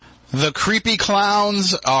The creepy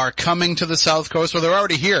clowns are coming to the South Coast, or they're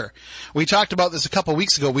already here. We talked about this a couple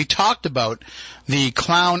weeks ago. We talked about the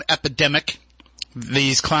clown epidemic,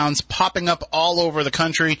 these clowns popping up all over the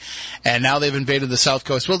country, and now they've invaded the South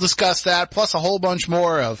Coast. We'll discuss that, plus a whole bunch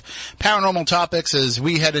more of paranormal topics as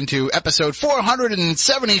we head into episode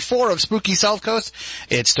 474 of Spooky South Coast.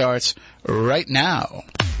 It starts right now.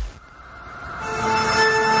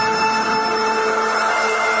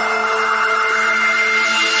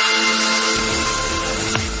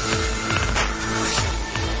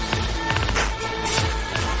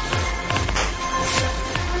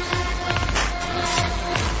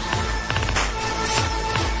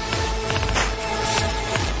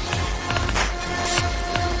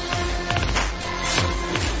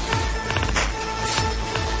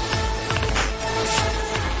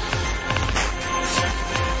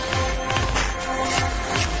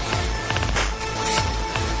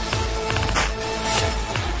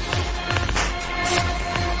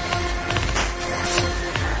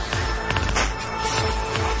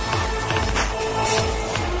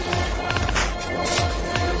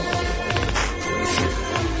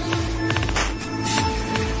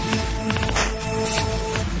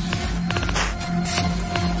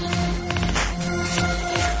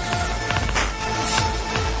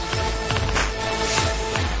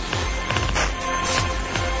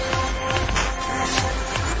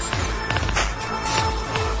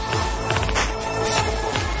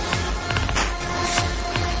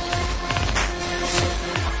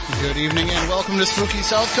 To Spooky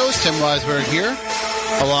South Coast. Tim Weisberg here,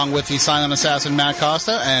 along with the silent assassin Matt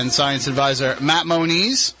Costa and science advisor Matt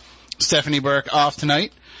Moniz. Stephanie Burke off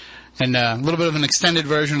tonight, and a little bit of an extended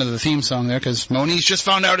version of the theme song there because Moniz just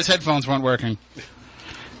found out his headphones weren't working.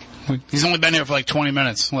 He's only been here for like 20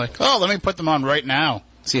 minutes. I'm like, let me put them on right now,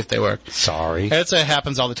 see if they work. Sorry, it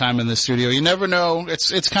happens all the time in this studio. You never know.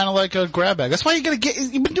 It's kind of like a grab bag. That's why you've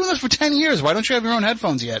been doing this for 10 years. Why don't you have your own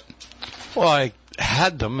headphones yet? Well, I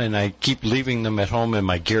had them, and I keep leaving them at home in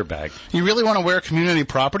my gear bag. You really want to wear community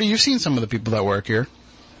property? You've seen some of the people that work here.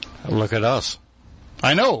 Look at us.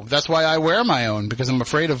 I know. That's why I wear my own, because I'm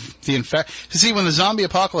afraid of the See, when the zombie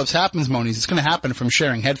apocalypse happens, Moniz, it's going to happen from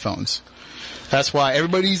sharing headphones. That's why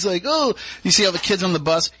everybody's like, you see all the kids on the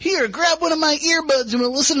bus, here, grab one of my earbuds and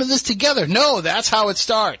we'll listen to this together. No, that's how it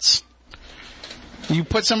starts. You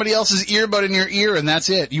put somebody else's earbud in your ear and that's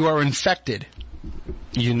it. You are infected.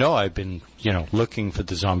 You know I've been, looking for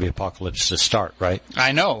the zombie apocalypse to start, right?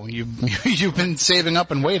 I know. You've been saving up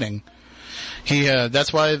and waiting.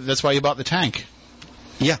 That's why you bought the tank.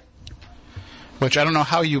 Yeah. Which I don't know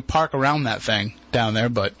how you park around that thing down there,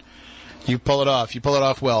 but you pull it off. You pull it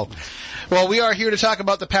off well. Well, we are here to talk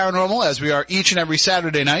about the paranormal, as we are each and every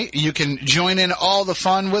Saturday night. You can join in all the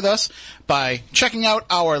fun with us by checking out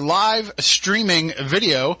our live streaming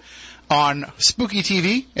video on Spooky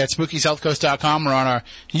TV at SpookySouthCoast.com or on our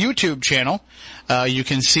YouTube channel. You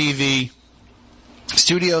can see the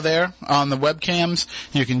studio there on the webcams.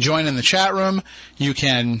 You can join in the chat room. You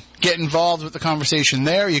can get involved with the conversation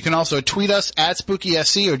there. You can also tweet us at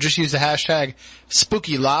SpookySC or just use the hashtag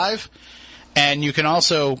SpookyLive. And you can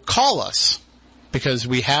also call us because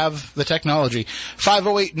we have the technology.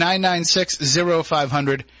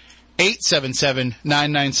 508-996-0500,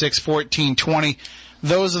 877-996-1420.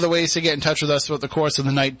 Those are the ways to get in touch with us throughout the course of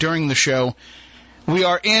the night during the show. We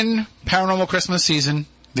are in Paranormal Christmas season,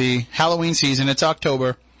 the Halloween season. It's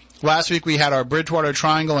October. Last week we had our Bridgewater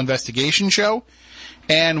Triangle investigation show,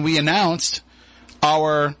 and we announced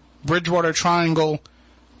our Bridgewater Triangle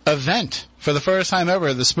event. For the first time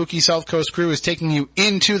ever, the Spooky South Coast crew is taking you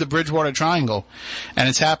into the Bridgewater Triangle, and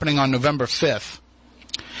it's happening on November 5th.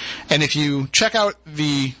 And if you check out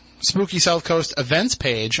the Spooky South Coast events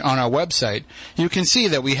page on our website, you can see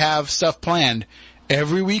that we have stuff planned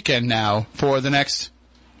every weekend now for the next,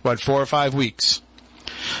 4 or 5 weeks.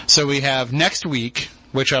 So we have next week,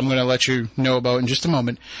 which I'm going to let you know about in just a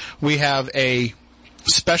moment, we have a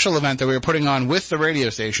special event that we're putting on with the radio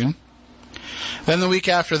station. Then the week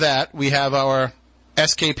after that, we have our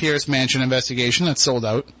S.K. Pierce Mansion investigation that's sold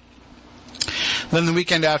out. Then the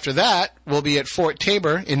weekend after that, we'll be at Fort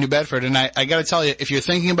Tabor in New Bedford. And I got to tell you, if you're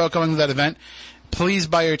thinking about going to that event, please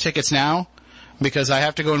buy your tickets now, because I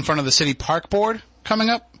have to go in front of the city park board coming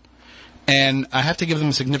up, and I have to give them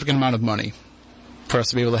a significant amount of money for us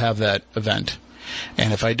to be able to have that event.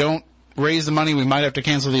 And if I don't raise the money, we might have to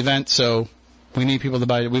cancel the event, so we need people to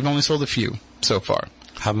buy it. We've only sold a few so far.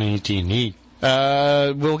 How many do you need?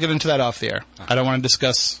 We'll get into that off the air. I don't want to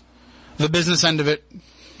discuss the business end of it,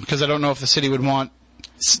 because I don't know if the city would want...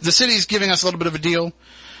 The city's giving us a little bit of a deal,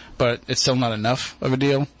 but it's still not enough of a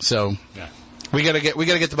deal, so... Yeah. we gotta get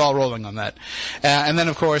the ball rolling on that. And then,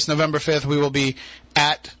 of course, November 5th, we will be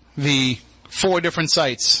at the 4 different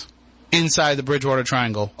sites inside the Bridgewater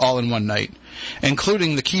Triangle, all in one night,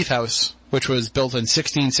 including the Keith House, which was built in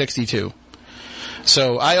 1662.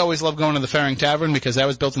 So I always love going to the Faring Tavern because that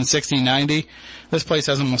was built in 1690. This place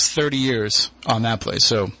has almost 30 years on that place.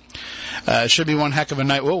 So it should be one heck of a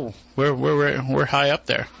night. Whoa, we're high up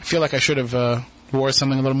there. I feel like I should have wore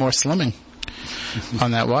something a little more slimming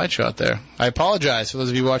on that wide shot there. I apologize for those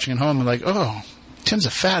of you watching at home. They're like, oh, Tim's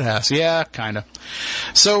a fat ass. Yeah, kind of.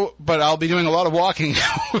 So, but I'll be doing a lot of walking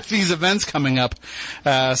with these events coming up.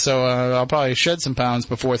 So I'll probably shed some pounds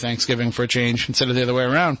before Thanksgiving for a change instead of the other way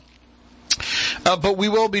around. But we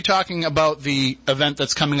will be talking about the event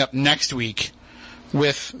that's coming up next week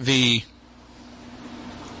with the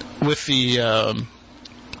radio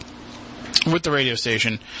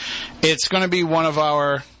station. It's going to be one of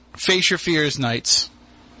our Face Your Fears nights.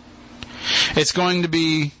 It's going to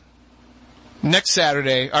be next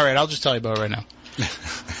Saturday. All right, I'll just tell you about it right now.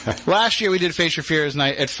 Last year we did Face Your Fears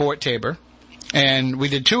night at Fort Taber, and we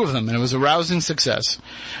did 2 of them, and it was a rousing success.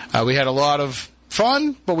 We had a lot of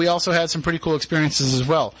fun, but we also had some pretty cool experiences as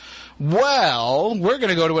well. Well, we're going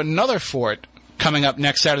to go to another fort coming up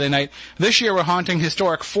next Saturday night. This year we're haunting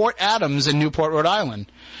historic Fort Adams in Newport, Rhode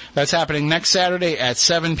Island. That's happening next Saturday at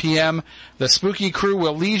 7 p.m. The spooky crew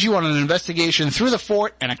will lead you on an investigation through the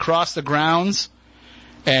fort and across the grounds.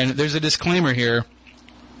 And there's a disclaimer here.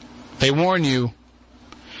 They warn you,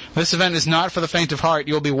 this event is not for the faint of heart.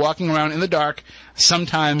 You'll be walking around in the dark,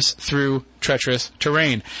 sometimes through treacherous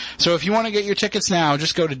terrain. So if you want to get your tickets now,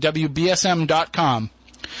 just go to WBSM.com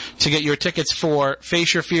to get your tickets for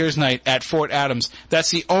Face Your Fears night at Fort Adams.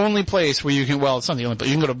 That's the only place where you can, well, it's not the only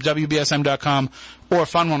place. You can go to WBSM.com or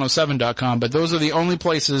Fun107.com, but those are the only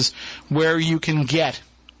places where you can get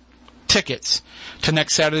tickets to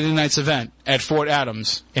next Saturday night's event at Fort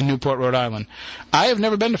Adams in Newport, Rhode Island. I have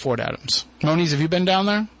never been to Fort Adams. Moniz, have you been down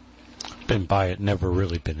there? Been by it, never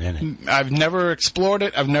really been in it. I've never explored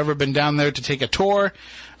it. I've never been down there to take a tour.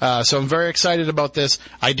 So I'm very excited about this.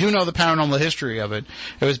 I do know the paranormal history of it.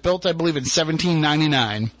 It was built, I believe, in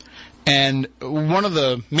 1799. And one of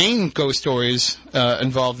the main ghost stories there was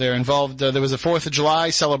a 4th of July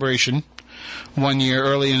celebration one year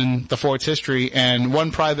early in the fort's history, and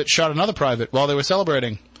one private shot another private while they were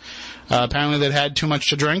celebrating. Apparently they'd had too much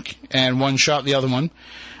to drink, and one shot the other one.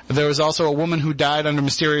 There was also a woman who died under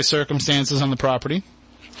mysterious circumstances on the property.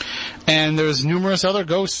 And there's numerous other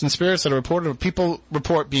ghosts and spirits that are reported. People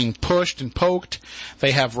report being pushed and poked.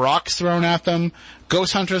 They have rocks thrown at them.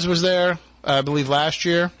 Ghost Hunters was there, I believe, last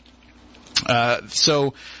year.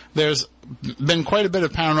 So there's been quite a bit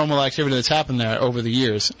of paranormal activity that's happened there over the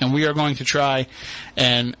years. And we are going to try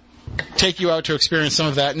and take you out to experience some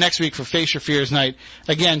of that next week for Face Your Fears night.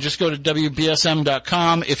 Again, just go to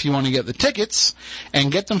WBSM.com if you want to get the tickets, and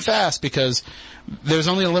get them fast because there's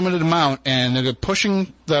only a limited amount, and they're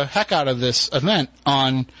pushing the heck out of this event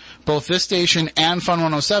on both this station and Fun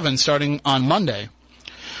 107 starting on Monday.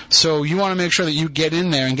 So you want to make sure that you get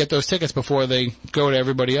in there and get those tickets before they go to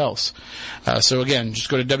everybody else. So again, just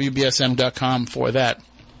go to WBSM.com for that.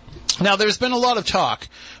 Now, there's been a lot of talk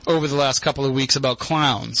over the last couple of weeks about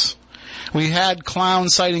clowns. We had clown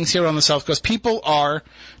sightings here on the South Coast. People are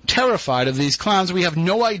terrified of these clowns. We have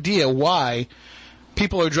no idea why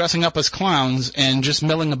people are dressing up as clowns and just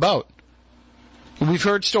milling about. We've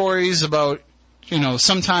heard stories about,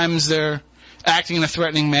 sometimes they're acting in a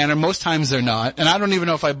threatening manner. Most times they're not. And I don't even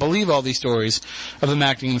know if I believe all these stories of them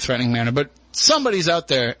acting in a threatening manner. But somebody's out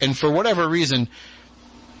there, and for whatever reason,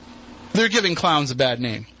 they're giving clowns a bad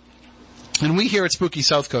name. And we here at Spooky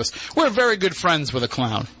South Coast, we're very good friends with a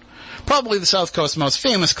clown. Probably the South Coast's most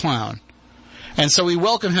famous clown. And so we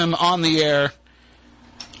welcome him on the air.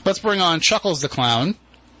 Let's bring on Chuckles the Clown.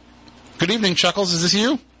 Good evening, Chuckles. Is this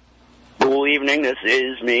you? Good evening. This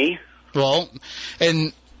is me. Well,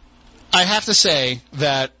 and I have to say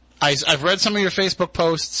that I've read some of your Facebook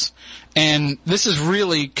posts, and this is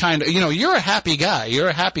really kind of, you're a happy guy. You're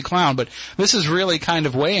a happy clown, but this is really kind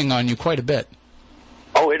of weighing on you quite a bit.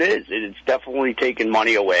 Oh, it is. It's definitely taken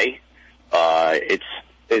money away. It's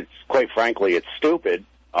quite frankly, it's stupid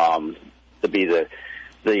to be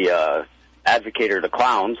the advocate of the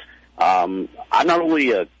clowns. I'm not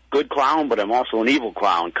only a good clown, but I'm also an evil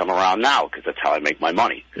clown come around now because that's how I make my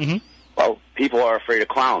money. Mm-hmm. Well, people are afraid of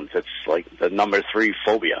clowns. It's like the number 3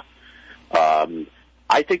 phobia.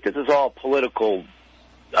 I think this is all political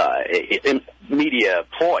media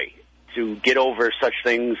ploy to get over such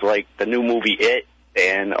things like the new movie It,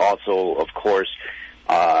 and also, of course,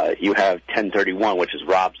 you have 1031, which is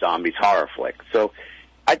Rob Zombie's horror flick. So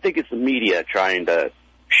I think it's the media trying to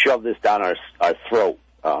shove this down our throat,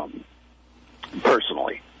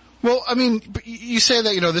 personally. Well, I mean, you say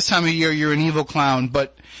that, this time of year you're an evil clown,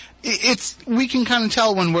 but we can kind of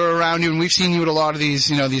tell when we're around you, and we've seen you at a lot of these,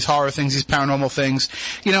 these horror things, these paranormal things.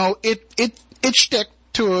 It's shtick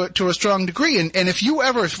to a strong degree, and if you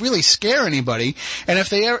ever really scare anybody, and if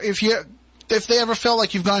they ever feel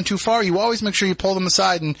like you've gone too far, you always make sure you pull them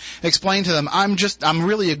aside and explain to them, I'm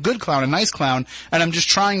really a good clown, a nice clown, and I'm just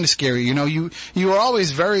trying to scare you. You are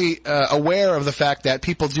always very aware of the fact that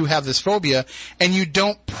people do have this phobia, and you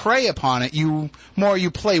don't prey upon it. You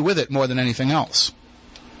play with it more than anything else.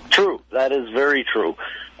 True. That is very true.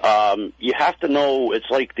 You have to know, it's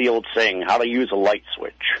like the old saying, how to use a light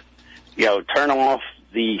switch. Turn off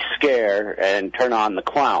the scare and turn on the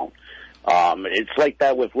clown. It's like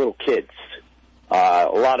that with little kids. A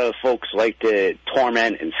lot of folks like to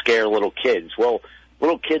torment and scare little kids. Well,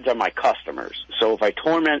 little kids are my customers. So if I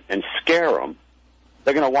torment and scare them,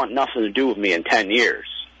 they're going to want nothing to do with me in 10 years.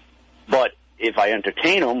 But if I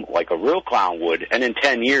entertain them like a real clown would, and in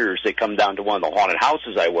 10 years they come down to one of the haunted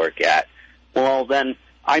houses I work at, well, then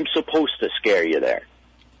I'm supposed to scare you there.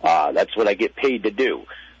 That's what I get paid to do.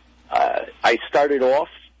 I started off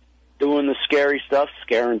doing the scary stuff,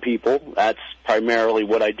 scaring people. That's primarily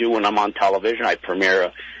what I do when I'm on television. I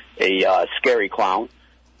premiere a scary clown.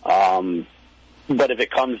 But if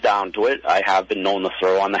it comes down to it, I have been known to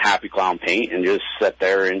throw on the happy clown paint and just sit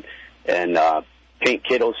there and paint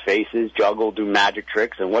kiddos' faces, juggle, do magic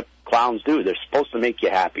tricks. And what clowns do, they're supposed to make you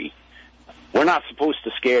happy. We're not supposed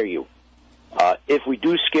to scare you. If we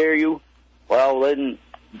do scare you, well, then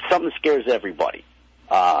something scares everybody.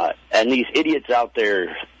 And these idiots out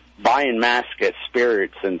there buying masks at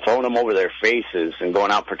spirits and throwing them over their faces and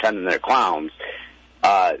going out pretending they're clowns,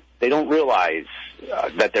 they don't realize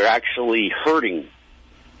that they're actually hurting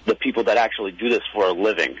the people that actually do this for a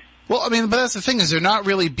living. Well, I mean, but that's the thing, is they're not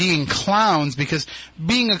really being clowns, because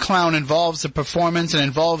being a clown involves the performance and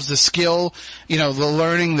involves the skill, the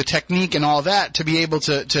learning, the technique and all that to be able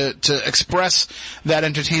to express that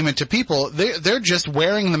entertainment to people. They're just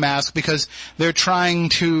wearing the mask because they're trying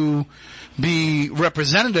to be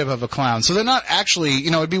representative of a clown. So they're not actually,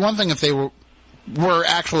 it'd be one thing if they were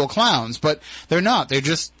actual clowns, but they're not. They're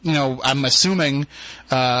just, I'm assuming,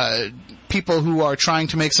 people who are trying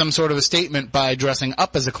to make some sort of a statement by dressing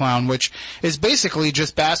up as a clown, which is basically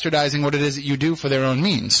just bastardizing what it is that you do for their own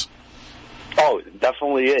means. Oh, it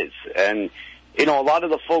definitely is. And, a lot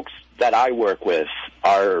of the folks that I work with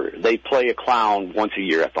they play a clown once a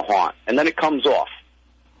year at the haunt, and then it comes off.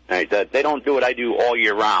 Right? They don't do what I do all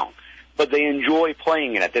year round, but they enjoy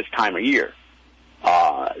playing it at this time of year.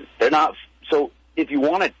 They're not, so if you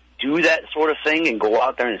want to do that sort of thing and go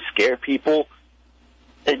out there and scare people,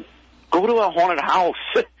 then go to a haunted house.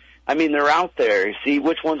 I mean, they're out there. See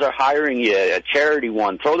which ones are hiring you, a charity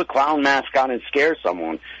one. Throw the clown mask on and scare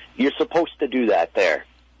someone. You're supposed to do that there.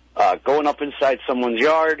 Going up inside someone's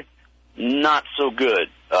yard, not so good.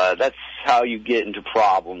 That's how you get into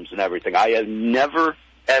problems and everything. I have never,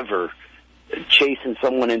 ever chasing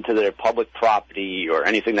someone into their public property or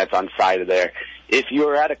anything that's on side of there. If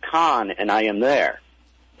you're at a con and I am there,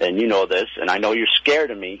 and you know this, and I know you're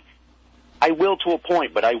scared of me, I will to a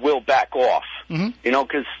point, but I will back off. Mm-hmm.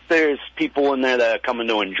 Because there's people in there that are coming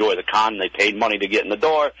to enjoy the con. They paid money to get in the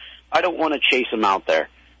door. I don't want to chase them out there.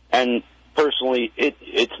 And personally,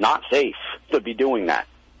 it's not safe to be doing that.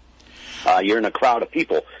 You're in a crowd of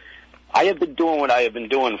people. I have been doing what I have been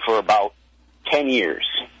doing for about 10 years.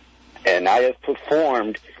 And I have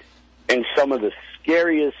performed in some of the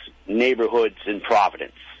scariest neighborhoods in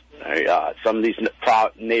Providence. Some of these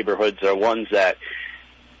neighborhoods are ones that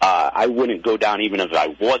I wouldn't go down even if I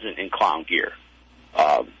wasn't in clown gear.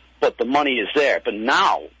 But the money is there. But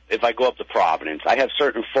now, if I go up to Providence, I have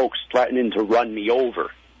certain folks threatening to run me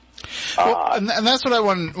over. Well, and that's what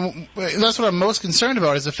that's what I'm most concerned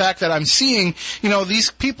about, is the fact that I'm seeing,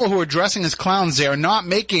 these people who are dressing as clowns, they are not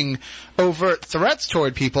making overt threats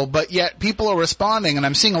toward people, but yet people are responding, and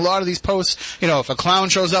I'm seeing a lot of these posts, if a clown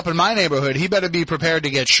shows up in my neighborhood, he better be prepared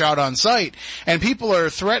to get shot on sight, and people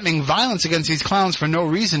are threatening violence against these clowns for no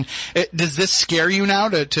reason. Does this scare you now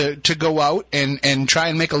to go out and try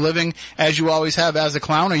and make a living as you always have as a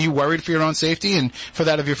clown? Are you worried for your own safety and for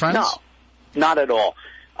that of your friends? No, not at all.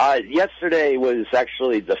 Yesterday was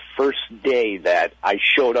actually the first day that I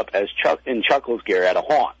showed up as in Chuckles gear at a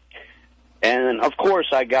haunt. And of course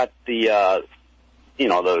I got the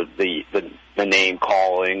name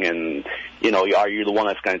calling and, are you the one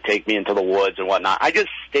that's going to take me into the woods and whatnot. I just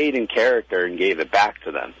stayed in character and gave it back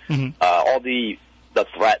to them. Mm-hmm. All the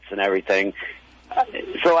threats and everything.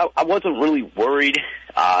 So I wasn't really worried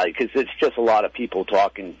because it's just a lot of people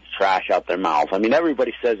talking trash out their mouth. I mean,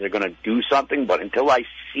 everybody says they're going to do something, but until I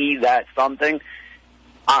see that something,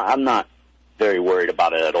 I'm not very worried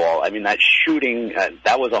about it at all. I mean, that shooting,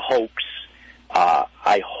 that was a hoax.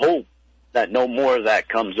 I hope that no more of that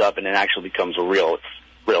comes up and it actually becomes a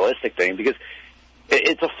realistic thing, because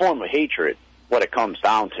it's a form of hatred, what it comes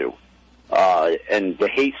down to. And to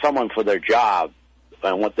hate someone for their job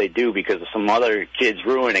and what they do because of some other kids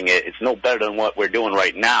ruining it, it's no better than what we're doing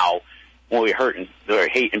right now when we're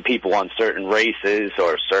hating people on certain races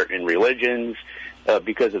or certain religions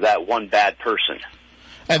because of that one bad person.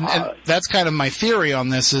 And that's kind of my theory on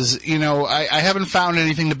this is, you know, I haven't found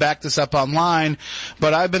anything to back this up online,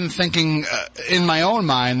 but I've been thinking in my own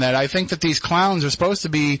mind that I think that these clowns are supposed to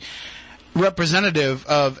be representative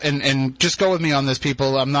of, and just go with me on this,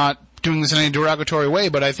 people, I'm not doing this in any derogatory way,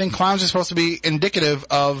 but I think clowns are supposed to be indicative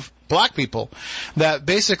of black people. That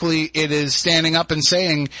basically it is standing up and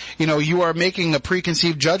saying, you know, you are making a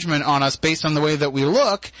preconceived judgment on us based on the way that we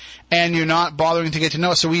look, and you're not bothering to get to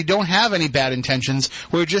know us. So we don't have any bad intentions.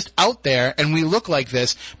 We're just out there and we look like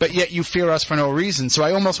this, but yet you fear us for no reason. So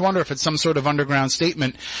I almost wonder if it's some sort of underground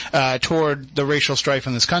statement toward the racial strife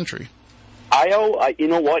in this country. You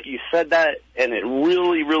know what? You said that, and it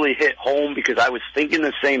really, really hit home, because I was thinking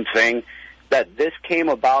the same thing, that this came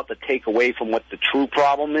about to take away from what the true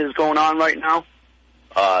problem is going on right now.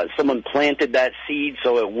 Someone planted that seed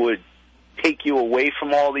so it would take you away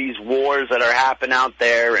from all these wars that are happening out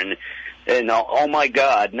there, and oh my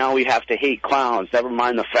God, now we have to hate clowns. Never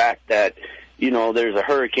mind the fact that, you know, there's a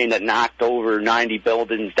hurricane that knocked over 90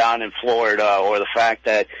 buildings down in Florida, or the fact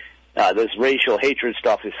that this racial hatred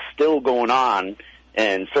stuff is still going on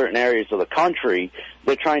in certain areas of the country.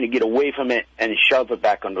 They're trying to get away from it and shove it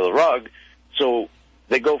back under the rug. So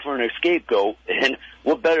they go for an scapegoat, and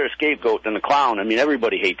what better scapegoat than a clown? I mean,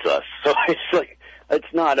 everybody hates us. So it's like,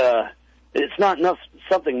 it's not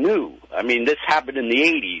something new. I mean, this happened in the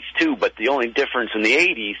 80s too, but the only difference in the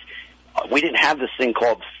 80s, we didn't have this thing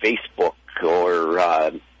called Facebook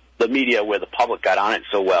or the media where the public got on it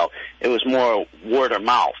so well. It was more word of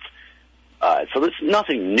mouth. So this is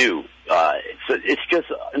nothing new. It's just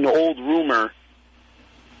an old rumor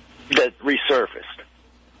that resurfaced,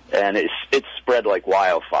 and it's spread like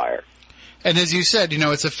wildfire. And as you said, you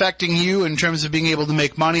know, it's affecting you in terms of being able to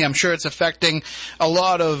make money. I'm sure it's affecting a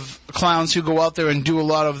lot of clowns who go out there and do a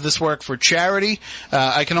lot of this work for charity.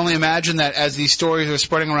 I can only imagine that as these stories are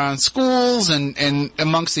spreading around schools and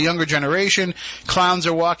amongst the younger generation, clowns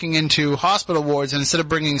are walking into hospital wards, and instead of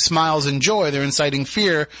bringing smiles and joy, they're inciting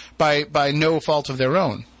fear by no fault of their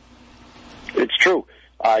own. It's true.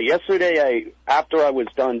 Yesterday, after I was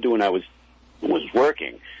done doing, I was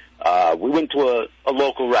working, we went to a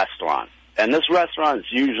local restaurant. And this restaurant is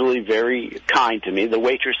usually very kind to me. The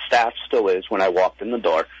waitress staff still is when I walked in the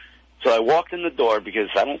door. So I walked in the door because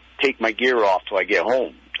I don't take my gear off till I get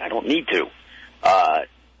home. I don't need to. I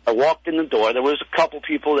walked in the door. There was a couple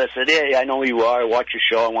people that said, "Hey, I know who you are. I watch your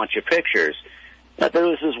show. I want your pictures." But there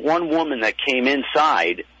was this one woman that came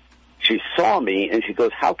inside. She saw me, and she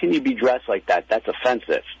goes, "How can you be dressed like that? That's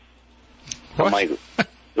offensive." What? I'm like,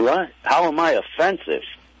 "What? How am I offensive?"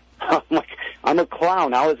 I'm like, I'm a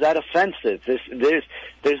clown. How is that offensive?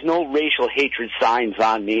 There's no racial hatred signs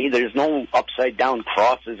on me. There's no upside down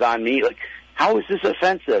crosses on me. Like, how is this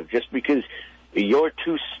offensive? Just because you're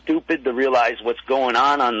too stupid to realize what's going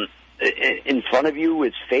on in front of you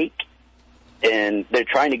is fake, and they're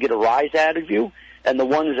trying to get a rise out of you. And the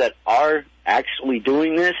ones that are actually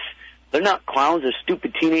doing this, they're not clowns. They're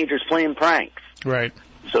stupid teenagers playing pranks. Right.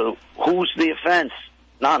 So who's the offense?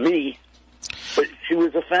 Not me. But she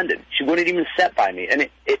was offended. She wouldn't even sit by me. And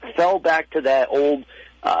it fell back to that old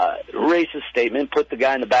racist statement, put the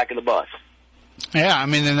guy in the back of the bus. Yeah, I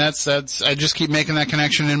mean, and that's I just keep making that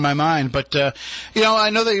connection in my mind. But, you know, I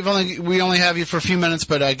know that we only have you for a few minutes,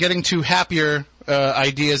 but getting to happier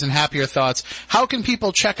ideas and happier thoughts, how can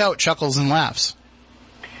people check out Chuckles and Laughs?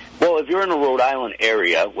 Well, if you're in the Rhode Island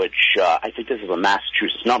area, which I think this is a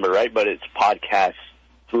Massachusetts number, right? But it's podcasts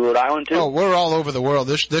through Rhode Island, too? Oh, we're all over the world.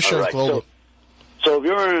 This show's global. So if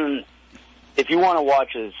you want to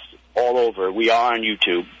watch us all over, we are on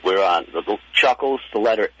YouTube. We're on the Chuckles, the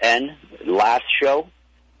letter N, Laughs Show.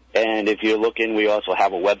 And if you're looking, we also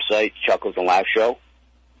have a website,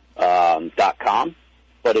 chucklesandlaughshow.com.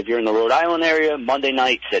 But if you're in the Rhode Island area, Monday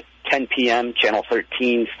nights at 10 p.m., Channel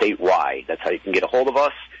 13 statewide. That's how you can get a hold of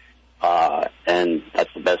us. And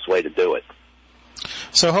that's the best way to do it.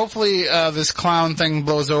 So hopefully this clown thing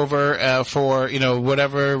blows over for,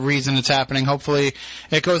 whatever reason it's happening. Hopefully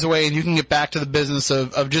it goes away and you can get back to the business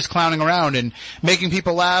of just clowning around and making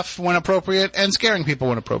people laugh when appropriate and scaring people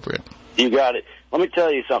when appropriate. You got it. Let me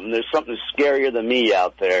tell you something. There's something scarier than me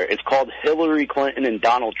out there. It's called Hillary Clinton and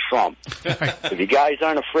Donald Trump. If you guys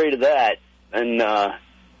aren't afraid of that, then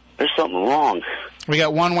there's something wrong. We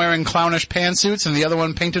got one wearing clownish pantsuits and the other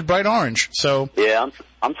one painted bright orange. So yeah,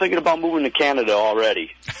 I'm thinking about moving to Canada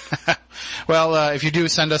already. Well, if you do,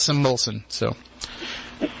 send us some Molson. So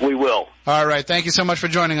we will. All right. Thank you so much for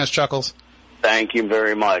joining us, Chuckles. Thank you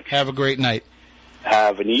very much. Have a great night.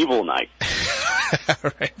 Have an evil night.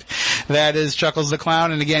 All right. That is Chuckles the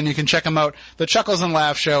Clown. And again, you can check him out. The Chuckles and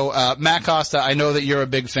Laugh Show. Matt Costa, I know that you're a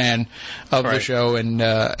big fan of the show. And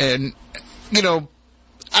I'm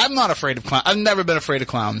not afraid of clowns. I've never been afraid of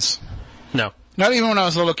clowns. No. Not even when I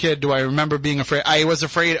was a little kid do I remember being afraid. I was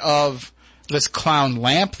afraid of this clown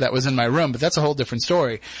lamp that was in my room, but that's a whole different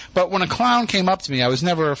story. But when a clown came up to me, I was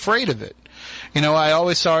never afraid of it. I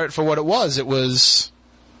always saw it for what it was. It was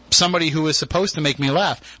somebody who was supposed to make me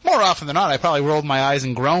laugh. More often than not, I probably rolled my eyes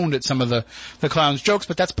and groaned at some of the clown's jokes,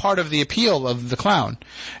 but that's part of the appeal of the clown.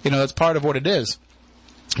 That's part of what it is.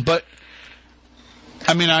 But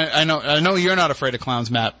I mean, I know you're not afraid of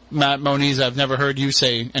clowns, Matt. Matt Moniz, I've never heard you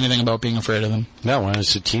say anything about being afraid of them. No, when I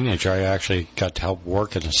was a teenager, I actually got to help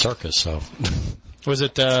work in a circus, so. Was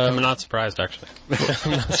it, I'm not surprised, actually.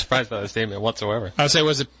 I'm not surprised by that statement whatsoever. I would say,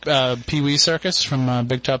 was it, Pee-wee Circus from,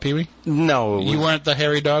 Big Top Pee-wee? No. You weren't the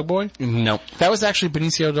hairy dog boy? No. That was actually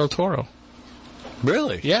Benicio del Toro.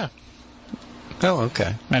 Really? Yeah. Oh,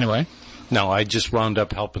 okay. Anyway. No, I just wound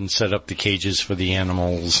up helping set up the cages for the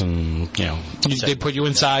animals and, They put you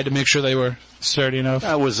inside to make sure they were sturdy enough?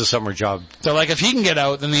 That was a summer job. So, if he can get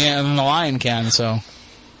out, then the lion can, so.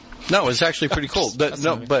 No, it's actually pretty cool.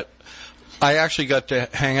 But I actually got to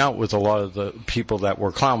hang out with a lot of the people that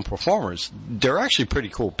were clown performers. They're actually pretty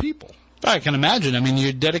cool people. I can imagine. I mean,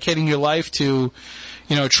 you're dedicating your life to,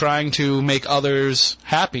 trying to make others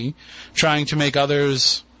happy, trying to make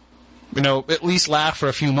others, at least laugh for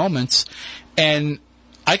a few moments. And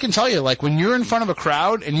I can tell you, when you're in front of a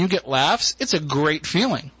crowd and you get laughs, it's a great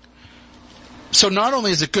feeling. So not only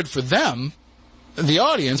is it good for them, the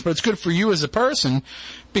audience, but it's good for you as a person,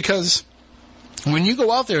 because when you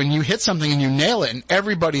go out there and you hit something and you nail it and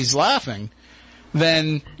everybody's laughing,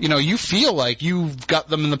 then, you feel like you've got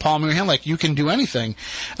them in the palm of your hand, like you can do anything.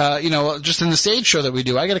 Just in the stage show that we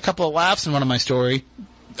do, I get a couple of laughs in one of my story.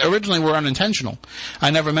 Originally were unintentional. I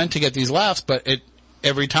never meant to get these laughs, but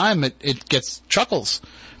every time it gets chuckles.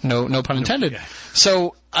 No pun intended. Yeah.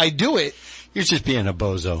 So I do it. You're just being a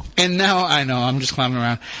bozo. And now, I know, I'm just clowning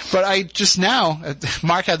around. But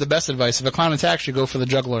Mark had the best advice. If a clown attacks you, go for the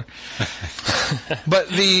juggler.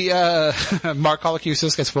 But Mark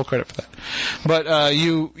Colacusis gets full credit for that. But,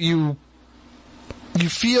 you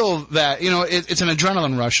feel that, it's an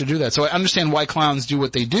adrenaline rush to do that. So I understand why clowns do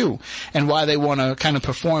what they do and why they want to kind of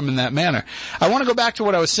perform in that manner. I want to go back to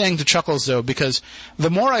what I was saying to Chuckles, though, because the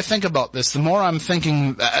more I think about this, the more I'm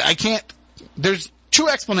thinking, there's two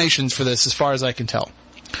explanations for this as far as I can tell.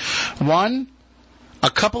 One, a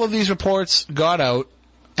couple of these reports got out,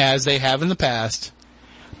 as they have in the past,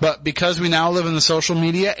 but because we now live in the social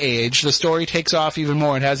media age, the story takes off even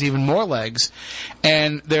more. It has even more legs.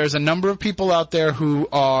 And there's a number of people out there who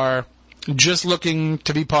are just looking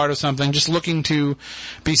to be part of something, just looking to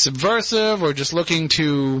be subversive, or just looking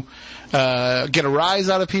to get a rise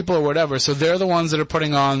out of people or whatever. So they're the ones that are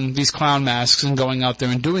putting on these clown masks and going out there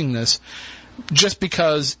and doing this just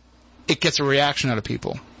because it gets a reaction out of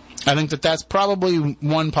people. I think that's probably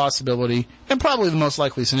one possibility and probably the most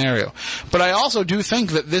likely scenario. But I also do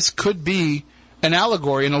think that this could be an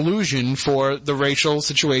allegory, an illusion for the racial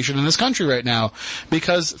situation in this country right now.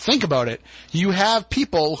 Because think about it. You have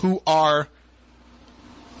people who are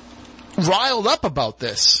riled up about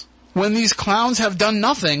this when these clowns have done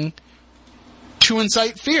nothing to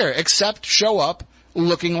incite fear except show up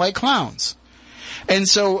looking like clowns. And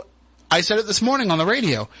so I said it this morning on the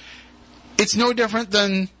radio. It's no different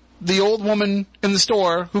than the old woman in the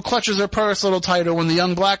store who clutches her purse a little tighter when the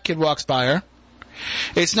young black kid walks by her.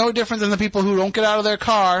 It's no different than the people who don't get out of their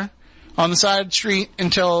car on the side of the street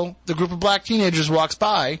until the group of black teenagers walks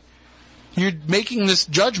by. You're making this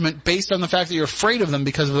judgment based on the fact that you're afraid of them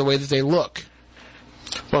because of the way that they look.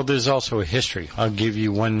 Well, there's also a history. I'll give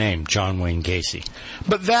you one name, John Wayne Gacy.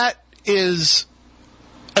 But that is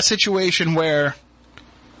a situation where,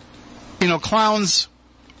 clowns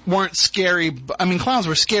weren't scary. I mean, clowns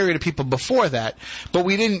were scary to people before that, but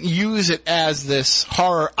we didn't use it as this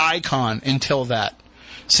horror icon until that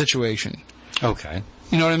situation. Okay.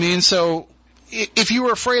 You know what I mean? So, if you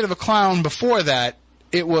were afraid of a clown before that,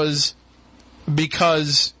 it was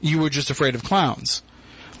because you were just afraid of clowns.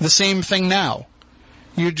 The same thing now.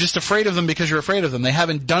 You're just afraid of them because you're afraid of them. They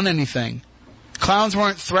haven't done anything. Clowns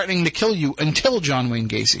weren't threatening to kill you until John Wayne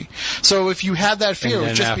Gacy. So if you had that fear, and it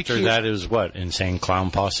was just after because that, it was what? Insane Clown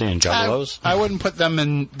Posse and Juggalos? I wouldn't put them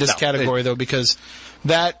in this category, though, because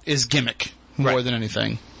that is gimmick more than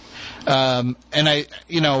anything. And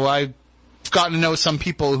I've gotten to know some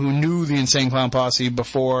people who knew the Insane Clown Posse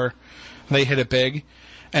before they hit it big,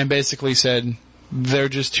 and basically said they're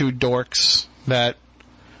just two dorks that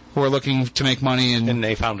were looking to make money, and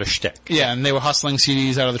they found a shtick. Yeah, and they were hustling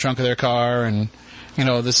CDs out of the trunk of their car, and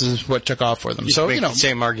this is what took off for them. So the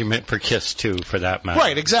same argument for Kiss too, for that matter.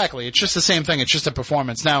 Right, exactly. It's just the same thing. It's just a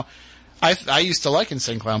performance. Now, I used to like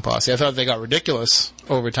Insane Clown Posse. I thought they got ridiculous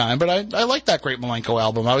over time, but I liked that Great Milenko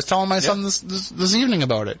album. I was telling my son this evening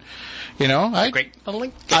about it. Great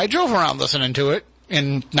Milenko. I drove around listening to it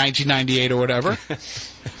in 1998 or whatever.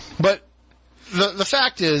 But the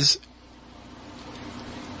fact is,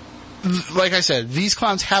 like I said, these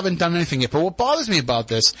clowns haven't done anything yet. But what bothers me about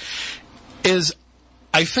this is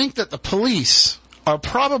I think that the police are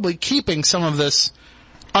probably keeping some of this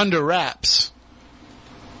under wraps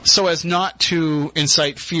so as not to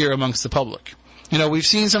incite fear amongst the public. We've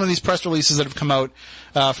seen some of these press releases that have come out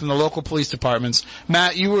from the local police departments.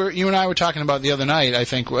 Matt, you and I were talking about the other night, I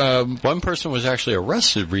think. One person was actually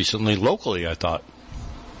arrested recently locally, I thought.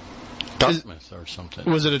 Dartmouth or something.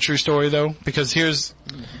 Was it a true story, though? Because there's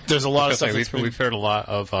a lot of stuff. We've heard a lot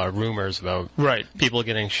of rumors about people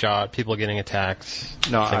getting shot, people getting attacked,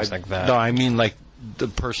 things like that. No, I mean like the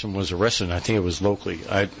person was arrested. I think it was locally.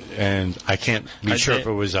 I can't be sure if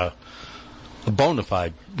it was a bona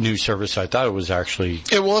fide news service. I thought it was actually.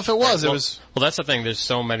 Well, if it was, it was. Well, that's the thing. There's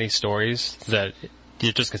so many stories that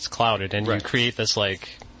it just gets clouded, and you create this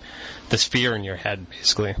this fear in your head,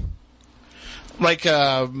 basically. Like.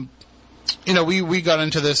 We got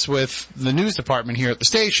into this with the news department here at the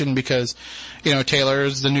station because, Taylor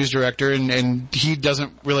is the news director and he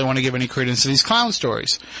doesn't really want to give any credence to these clown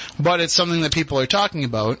stories. But it's something that people are talking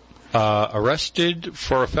about. Arrested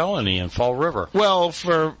for a felony in Fall River. Well,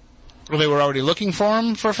 they were already looking for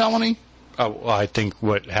him for a felony? Well, I think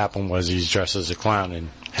what happened was he's dressed as a clown and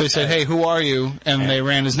they said, "Hey, who are you?" And they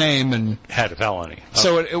ran his name and had a felony.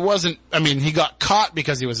 So it wasn't. I mean, he got caught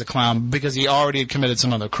because he was a clown because he already had committed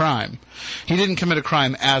some other crime. He didn't commit a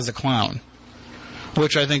crime as a clown,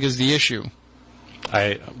 which I think is the issue.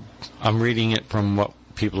 I'm reading it from what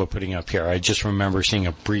people are putting up here. I just remember seeing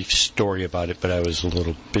a brief story about it, but I was a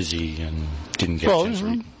little busy and didn't get a chance to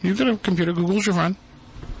read. You've got a computer. Google's your friend.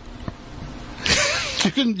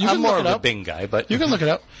 I'm more of a Bing guy, but you can look it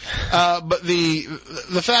up. But the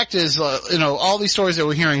fact is, all these stories that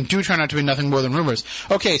we're hearing do turn out to be nothing more than rumors.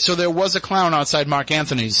 Okay, so there was a clown outside Mark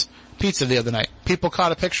Anthony's Pizza the other night. People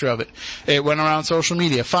caught a picture of it. It went around social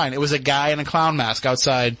media. Fine. It was a guy in a clown mask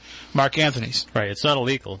outside Mark Anthony's. Right. It's not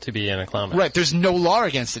illegal to be in a clown mask. Right. There's no law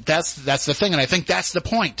against it. That's the thing, and I think that's the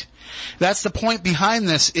point. That's the point behind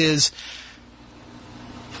this is,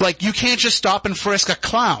 you can't just stop and frisk a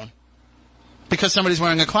clown because somebody's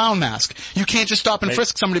wearing a clown mask. You can't just stop and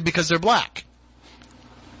frisk somebody because they're black.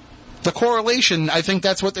 The correlation, I think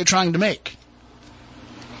that's what they're trying to make.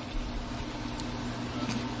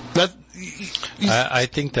 I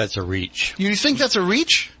think that's a reach. You think that's a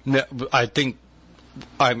reach? No, I think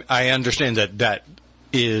I understand that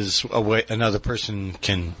is a way another person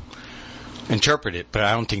can interpret it, but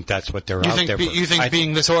I don't think that's what they're out there for. You think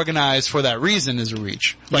being this organized for that reason is a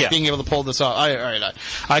reach? Being able to pull this off. All right,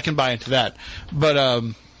 I can buy into that. But,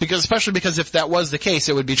 especially because if that was the case,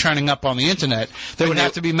 it would be trending up on the internet. There would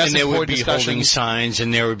have to be message board discussions. And there would be holding signs,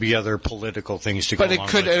 and there would be other political things to go along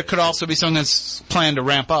with it. But it could also be something that's planned to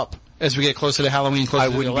ramp up as we get closer to Halloween, closer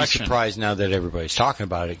to the election. I wouldn't be surprised now that everybody's talking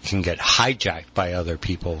about it can get hijacked by other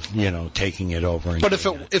people, taking it over. But if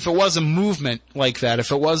it was a movement like that, if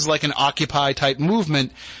it was like an Occupy type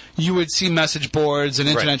movement, you would see message boards and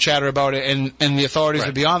internet chatter about it, and the authorities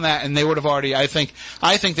would be on that, and they would have already. I think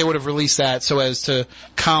they would have released that so as to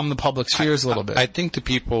calm the public's fears a little bit. I think the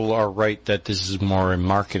people are right that this is more a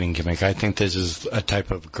marketing gimmick. I think this is a type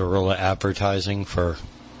of guerrilla advertising for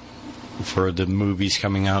the movies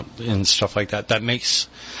coming out and stuff like that. That makes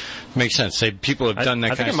sense. People have done that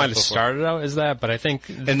kind of stuff. I think it might have started out as that, but I think...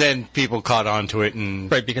 And then people caught on to it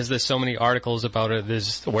and... Right, because there's so many articles about it.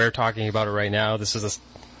 We're talking about it right now. This is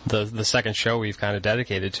the second show we've kind of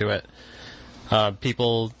dedicated to it.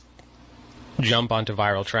 People jump onto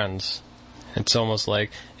viral trends. It's almost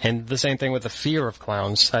like... And the same thing with the fear of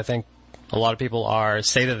clowns. I think a lot of people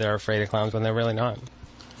say that they're afraid of clowns when they're really not.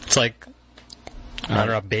 It's like... I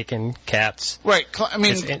don't know, bacon, cats. Right. I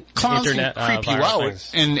mean, clowns internet, can creep you viral out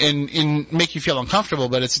things. and make you feel uncomfortable,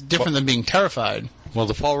 but it's different than being terrified. Well,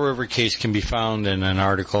 the Fall River case can be found in an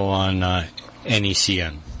article on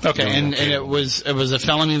NECN. Okay, and it was a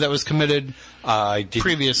felony that was committed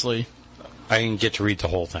previously. I didn't get to read the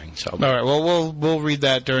whole thing, so. All right. Well, we'll read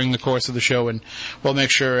that during the course of the show, and we'll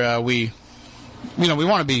make sure we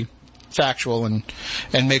want to be factual and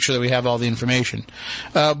make sure that we have all the information.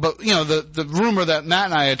 But the rumor that Matt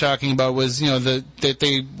and I are talking about was that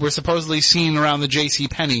they were supposedly seen around the J.C.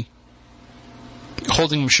 Penney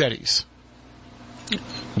holding machetes.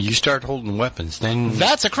 You start holding weapons, then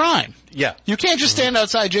That's a crime. yeah. You can't just stand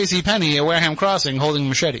outside J.C. Penney at Wareham Crossing holding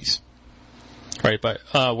machetes. Right, but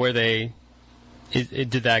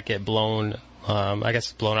did that get blown, I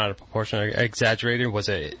guess blown out of proportion or exaggerated? Was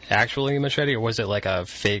it actually a machete or was it like a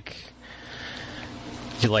fake,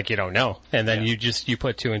 you don't know? And then you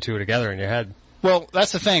put two and two together in your head. Well,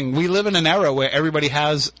 that's the thing. We live in an era where everybody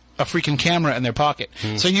has a freaking camera in their pocket.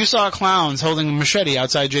 So you saw clowns holding a machete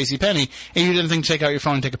outside JCPenney, and you didn't think to take out your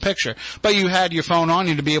phone and take a picture. But you had your phone on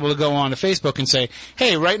you to be able to go on to Facebook and say,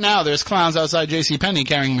 hey, right now there's clowns outside JCPenney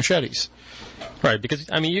carrying machetes. Right, because,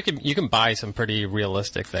 I mean, you can buy some pretty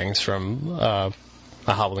realistic things from a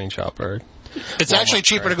Halloween shop or... It's actually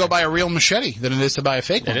cheaper to go buy a real machete than it is to buy a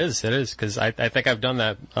fake one. It is, because I think I've done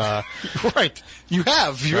that. Right. You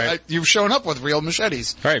have. You've shown up with real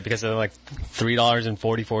machetes. Right, because they're like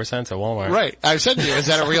 $3.44 at Walmart. Right. I said to you, is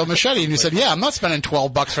that a real machete? And you said, yeah, I'm not spending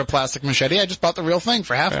 $12 for a plastic machete. I just bought the real thing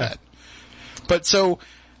for half that. But so,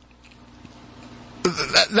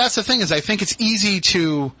 that's the thing is I think it's easy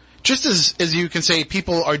to... Just as you can say,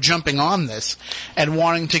 people are jumping on this and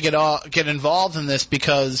wanting to get involved in this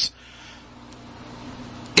because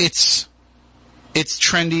it's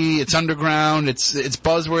trendy, it's underground, it's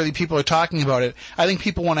buzzworthy, people are talking about it. I think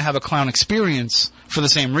people want to have a clown experience for the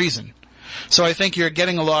same reason. So I think you're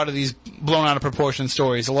getting a lot of these blown out of proportion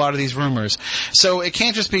stories, a lot of these rumors. So it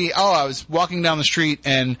can't just be, I was walking down the street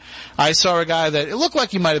and I saw a guy that it looked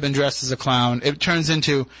like he might have been dressed as a clown. It turns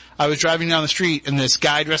into, I was driving down the street and this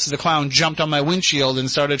guy dressed as a clown jumped on my windshield and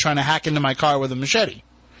started trying to hack into my car with a machete.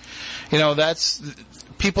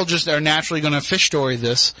 People just are naturally going to fish story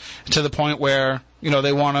this to the point where,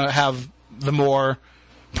 they want to have the more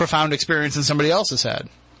profound experience than somebody else has had.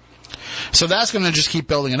 So that's going to just keep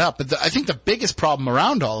building it up. But I think the biggest problem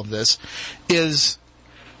around all of this is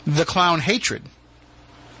the clown hatred.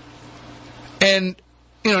 And,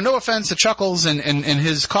 no offense to Chuckles and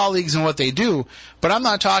his colleagues and what they do, but I'm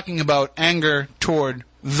not talking about anger toward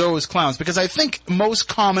those clowns. Because I think most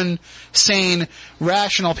common, sane,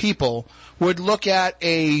 rational people would look at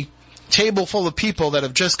a table full of people that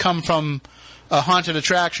have just come from a haunted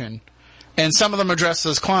attraction, and some of them are dressed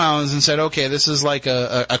as clowns and said, okay, this is like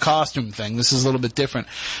a costume thing. This is a little bit different.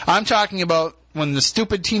 I'm talking about when the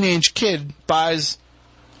stupid teenage kid buys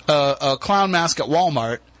a clown mask at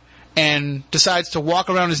Walmart and decides to walk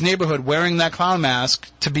around his neighborhood wearing that clown mask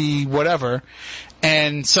to be whatever,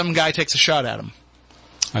 and some guy takes a shot at him.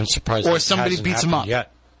 I'm surprised. Or somebody beats him up.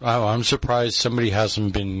 Yet. Oh, I'm surprised somebody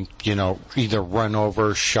hasn't been, either run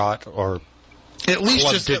over, shot, or at least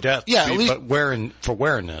clubbed just to death. Yeah, at least but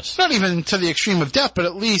wearing this. Not even to the extreme of death, but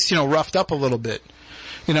at least roughed up a little bit.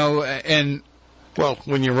 And well,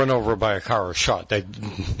 when you run over by a car or shot, I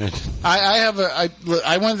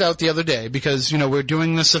went out the other day because we're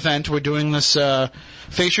doing this event, we're doing this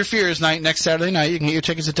Face Your Fears night next Saturday night. You can get your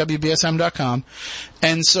tickets at WBSM.com,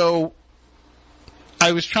 and so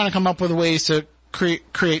I was trying to come up with ways to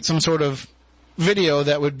create some sort of video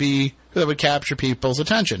that would capture people's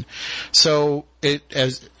attention. So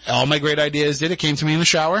as all my great ideas did, it came to me in the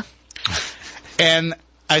shower. And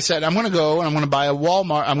I said, I'm going to go to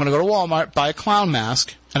Walmart, buy a clown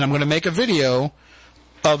mask, and I'm going to make a video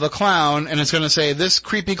of a clown, and it's going to say, this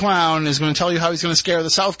creepy clown is going to tell you how he's going to scare the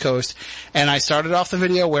South Coast. And I started off the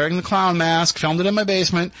video wearing the clown mask, filmed it in my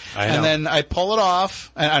basement, and then I pull it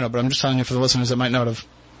off. And I know, but I'm just telling you for the listeners that might not have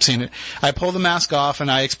seen it. I pull the mask off and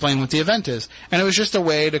I explain what the event is. And it was just a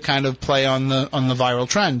way to kind of play on the viral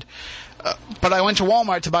trend. But I went to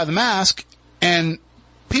Walmart to buy the mask, and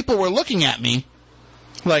people were looking at me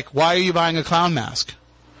like, why are you buying a clown mask?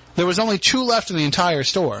 There was only 2 left in the entire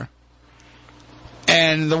store.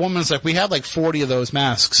 And the woman's like, we had like 40 of those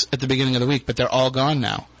masks at the beginning of the week, but they're all gone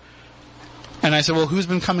now. And I said, well, who's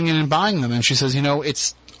been coming in and buying them? And she says,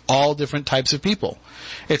 it's all different types of people.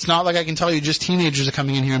 It's not like I can tell you just teenagers are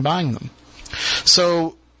coming in here and buying them.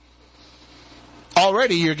 So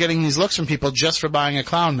already you're getting these looks from people just for buying a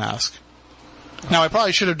clown mask. Now, I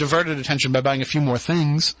probably should have diverted attention by buying a few more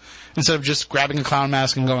things instead of just grabbing a clown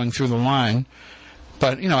mask and going through the line.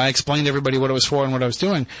 But, I explained to everybody what it was for and what I was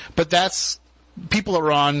doing. But that's people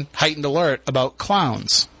are on heightened alert about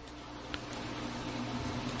clowns.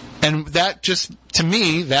 And that just, to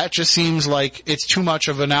me, that just seems like it's too much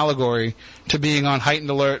of an allegory to being on heightened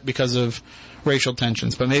alert because of racial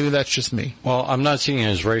tensions. But maybe that's just me. Well, I'm not seeing it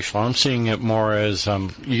as racial. I'm seeing it more as,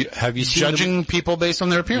 have you seen judging people based on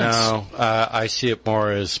their appearance? No, I see it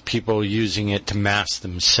more as people using it to mask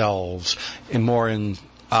themselves, and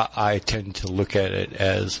I tend to look at it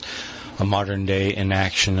as a modern day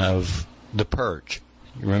enaction of The Purge.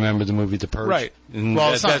 You remember the movie The Purge? Right. And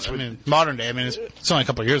well, it's not, modern day. It's only a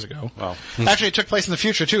couple of years ago. Well, actually, it took place in the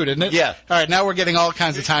future, too, didn't it? Yeah. All right, now we're getting all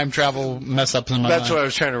kinds of time travel mess-ups in my mind. That's what I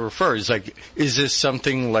was trying to refer. It's like, is this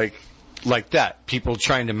something like that? People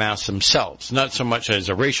trying to mask themselves. Not so much as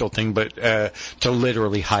a racial thing, but to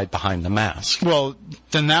literally hide behind the mask. Well,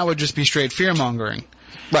 then that would just be straight fear-mongering.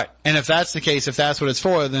 Right. And if that's the case, if that's what it's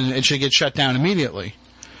for, then it should get shut down immediately.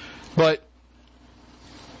 But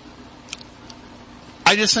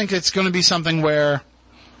I just think it's going to be something where,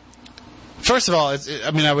 first of all,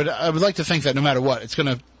 I would like to think that no matter what, it's going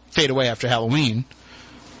to fade away after Halloween,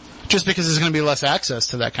 just because there's going to be less access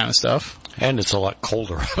to that kind of stuff. And it's a lot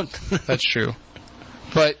colder out. That's true.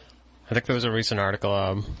 But I think there was a recent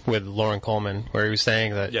article with Lauren Coleman where he was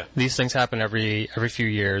saying that these things happen every few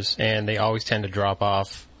years, and they always tend to drop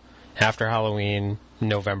off after Halloween,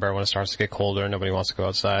 November, when it starts to get colder and nobody wants to go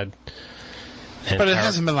outside. But it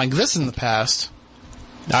hasn't been like this in the past.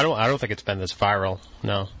 I don't think it's been this viral.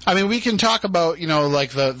 No. I mean, we can talk about,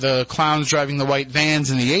 like the clowns driving the white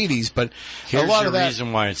vans in the 80s, but here's a lot of that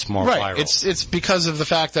reason why it's more right, viral. It's because of the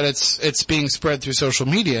fact that it's being spread through social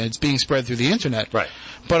media. It's being spread through the internet. Right.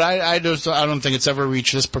 But I don't think it's ever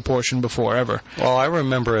reached this proportion before, ever. Well, I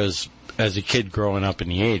remember as a kid growing up in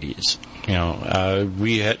the 80s,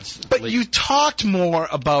 we had. But you talked more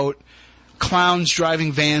about clowns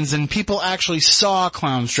driving vans than people actually saw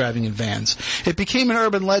clowns driving in vans. It became an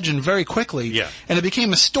urban legend very quickly. Yeah. And it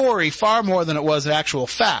became a story far more than it was an actual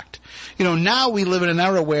fact. Now we live in an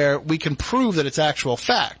era where we can prove that it's actual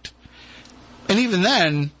fact. And even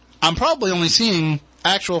then, I'm probably only seeing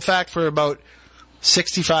actual fact for about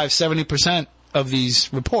 65-70% of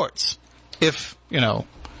these reports. And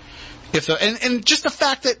just the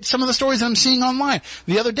fact that some of the stories I'm seeing online.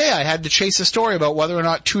 The other day I had to chase a story about whether or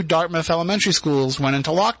not 2 Dartmouth elementary schools went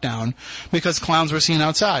into lockdown because clowns were seen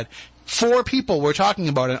outside. 4 people were talking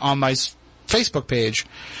about it on my Facebook page.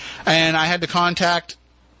 And I had to contact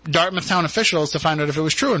Dartmouth town officials to find out if it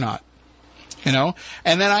was true or not. And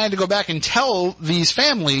then I had to go back and tell these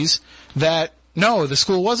families that, no, the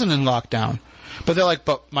school wasn't in lockdown. But they're like,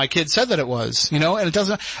 but my kid said that it was, and it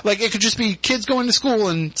doesn't, it could just be kids going to school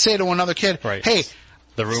and say to another kid, right. Hey,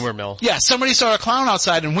 the rumor mill. Yeah, somebody saw a clown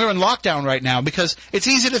outside and we're in lockdown right now, because it's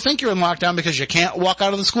easy to think you're in lockdown because you can't walk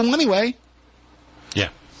out of the school anyway. Yeah.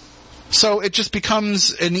 So it just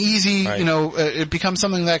becomes an easy, right. It becomes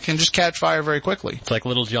something that can just catch fire very quickly. It's like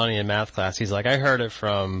little Johnny in math class. He's like, I heard it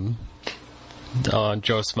from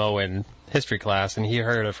Joe Smo in history class, and he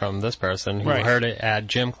heard it from this person who heard it at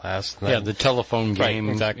gym class. Yeah, the telephone game.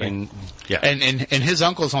 Right, exactly. And his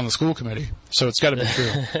uncle's on the school committee, so it's got to be true.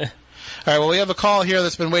 All right, well, we have a call here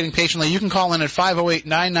that's been waiting patiently. You can call in at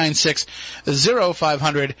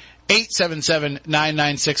 508-996-0500,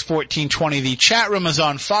 877-996-1420. The chat room is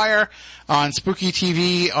on fire on Spooky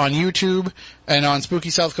TV, on YouTube, and on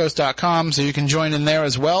SpookySouthCoast.com, so you can join in there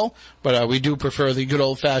as well. But we do prefer the good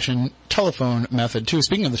old-fashioned telephone method, too.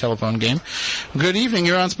 Speaking of the telephone game, good evening.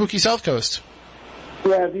 You're on Spooky South Coast.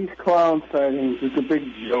 Yeah, these clown sightings, it's a big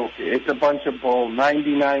joke. It's a bunch of bull.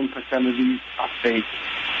 99% of these are fake.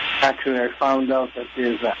 Actually, I found out that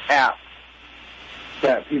there's an app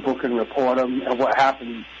that people can report them, and what's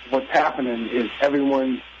happening is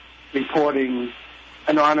everyone's reporting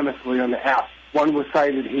anonymously on the app. One was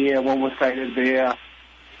cited here, one was cited there.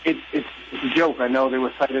 It's a joke. I know they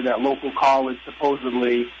were cited at local college,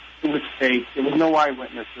 supposedly. It was fake. There was no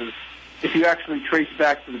eyewitnesses. If you actually trace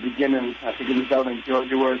back to the beginning, I think it was down in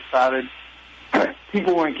Georgia where it started,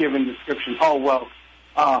 people weren't given descriptions. Oh, well,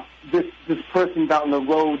 this person down the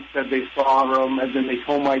road said they saw him, and then they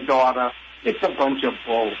told my daughter. It's a bunch of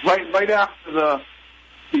bull. Right after the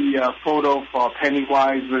photo for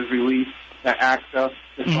Pennywise was released, the actor,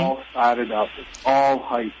 it's all started up. It's all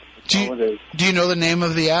hype. That's all it is. Do you know the name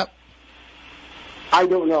of the app? I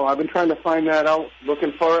don't know. I've been trying to find that out,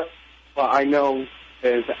 looking for it, but I know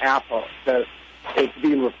there's an app that it's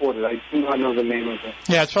being reported. I do not know the name of it.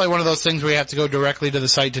 Yeah, it's probably one of those things where you have to go directly to the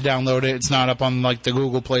site to download it. It's not up on, the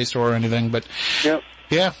Google Play Store or anything, but... Yep.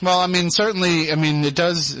 Yeah, well, I mean, certainly, I mean, it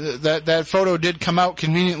does, that photo did come out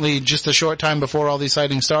conveniently just a short time before all these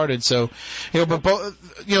sightings started, so, but both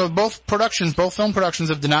film productions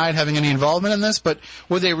have denied having any involvement in this, but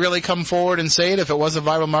would they really come forward and say it if it was a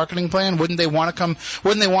viral marketing plan? Wouldn't they want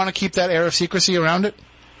to keep that air of secrecy around it?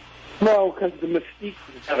 No, because the mystique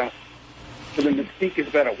is better. So the mystique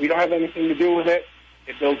is better. We don't have anything to do with it.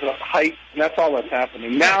 It builds up hype, and that's all that's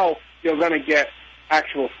happening. Now, you're going to get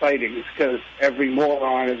actual sightings because every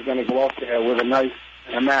moron is going to go out there with a knife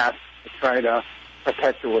and a mask to try to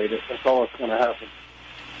perpetuate it. That's all that's going to happen.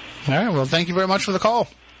 All right. Well, thank you very much for the call.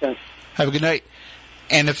 Thanks. Have a good night.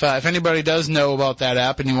 And if anybody does know about that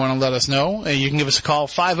app and you want to let us know, you can give us a call,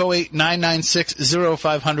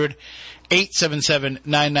 508-996-0500,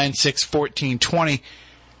 877-996-1420.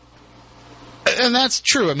 And that's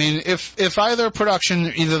true. I mean, if either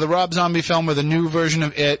production, either the Rob Zombie film or the new version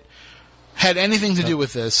of It, had anything to do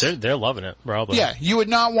with this. They're loving it, probably. Yeah, you would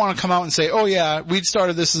not want to come out and say, oh yeah, we'd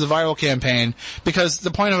started this as a viral campaign, because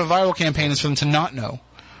the point of a viral campaign is for them to not know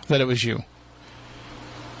that it was you.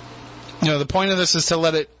 The point of this is to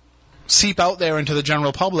let it seep out there into the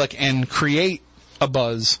general public and create a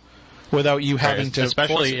buzz without you having to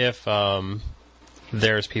especially if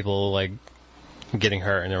there's people like getting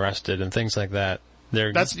hurt and arrested and things like that.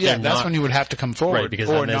 That's when you would have to come forward. Right, because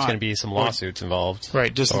then there's going to be some lawsuits involved.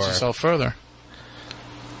 Right, distance yourself further.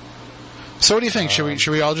 So what do you think?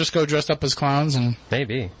 Should we all just go dressed up as clowns and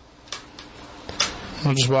maybe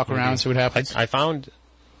we'll just walk around and see what happens? I found.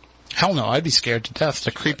 Hell no, I'd be scared to death.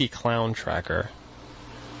 The creepy clown tracker.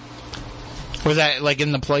 Was that like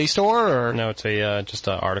in the Play Store or no? It's just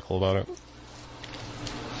an article about it.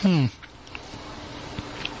 I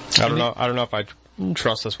don't know if I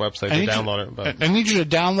trust this website to download it, but I need you to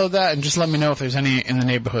download that and just let me know if there's any in the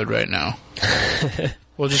neighborhood right now.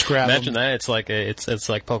 We'll just grab them. Imagine that. It's like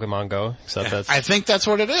Pokemon Go, except that's. I think that's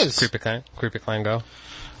what it is. Creepy Clan Go.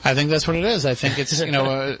 I think that's what it is. I think it's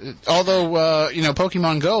although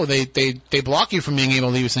Pokemon Go they block you from being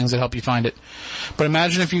able to use things that help you find it. But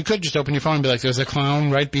imagine if you could just open your phone and be like, "There's a clown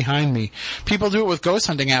right behind me." People do it with ghost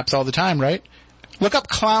hunting apps all the time, right? Look up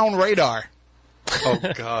Clown Radar. Oh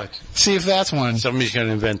God! See if that's one. Somebody's going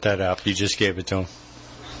to invent that app. You just gave it to him.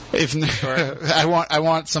 I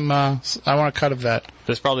want a cut of that.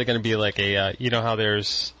 There's probably going to be like a how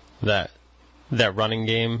there's that running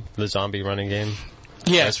game, the zombie running game.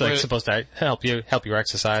 Yeah, it's like supposed to help you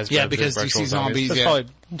exercise. Yeah, because you see zombies. They'll probably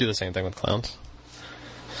do the same thing with clowns.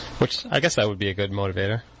 Which I guess that would be a good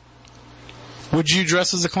motivator. Would you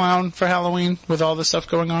dress as a clown for Halloween with all this stuff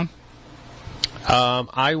going on?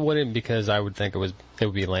 I wouldn't, because I would think it would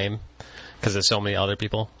be lame because there's so many other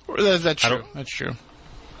people. That's true. That's true.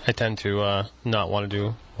 I tend to not want to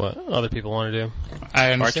do what other people want to do.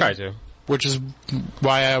 I understand. Or I try to. Which is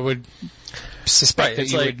why I would suspect that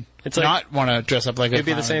you would not want to dress up like a clown. It'd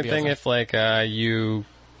be the same thing if you,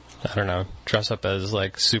 I don't know, dress up as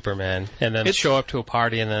like Superman and then show up to a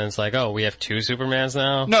party and then it's like, oh, we have two Supermans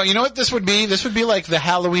now? No, you know what this would be? This would be like the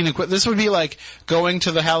Halloween this would be like going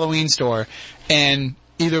to the Halloween store and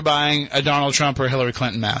either buying a Donald Trump or a Hillary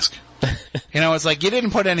Clinton mask. It's like you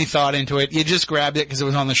didn't put any thought into it. You just grabbed it because it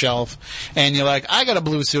was on the shelf. And you're like, I got a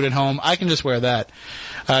blue suit at home. I can just wear that.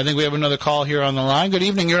 I think we have another call here on the line. Good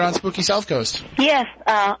evening. You're on Spooky South Coast. Yes.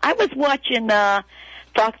 I was watching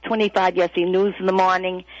Fox 25 yesterday, News in the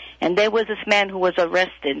Morning, and there was this man who was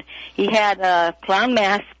arrested. He had a clown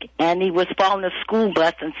mask, and he was following a school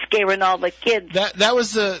bus and scaring all the kids. That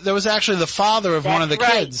was actually the father of one of the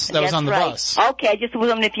kids that was on the bus. Okay, I just was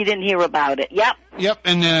wondering if you didn't hear about it. Yep,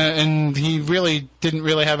 and he really didn't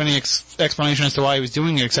have any explanation as to why he was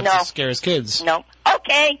doing it except to scare his kids. No.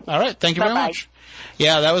 Okay. All right, thank you very much.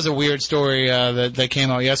 Yeah, that was a weird story that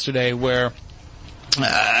came out yesterday where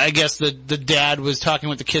I guess the dad was talking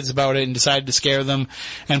with the kids about it and decided to scare them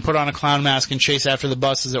and put on a clown mask and chase after the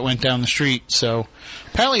bus as it went down the street. So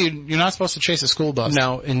apparently you're not supposed to chase a school bus.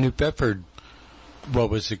 Now, in New Bedford, what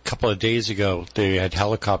was a couple of days ago, they had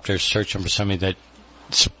helicopters searching for somebody that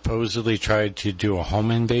supposedly tried to do a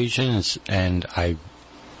home invasion, and I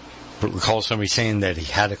recall somebody saying that he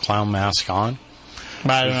had a clown mask on.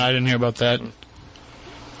 I don't know. I didn't hear about that.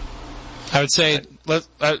 I would say,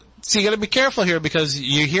 so you got to be careful here because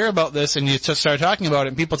you hear about this and you just start talking about it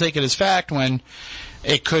and people take it as fact when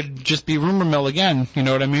it could just be rumor mill again. You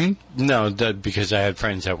know what I mean? No, because I had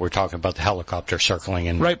friends that were talking about the helicopter circling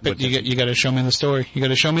and right. But you got to show me the story. You got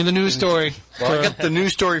to show me the news story. Well, I got the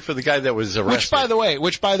news story for the guy that was arrested.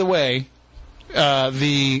 Which by the way, I've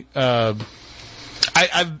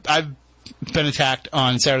been attacked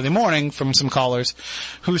on Saturday morning from some callers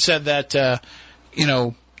who said that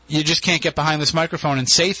you just can't get behind this microphone and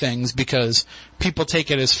say things because people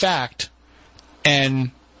take it as fact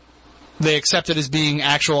and they accept it as being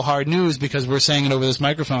actual hard news because we're saying it over this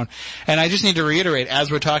microphone. And I just need to reiterate,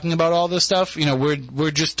 as we're talking about all this stuff,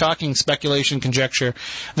 we're just talking speculation, conjecture.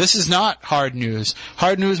 This is not hard news.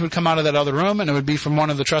 Hard news would come out of that other room, and it would be from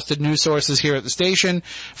one of the trusted news sources here at the station,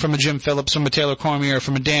 from a Jim Phillips, from a Taylor Cormier,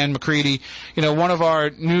 from a Dan McCready. One of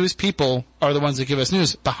our news people are the ones that give us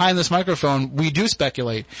news. Behind this microphone, we do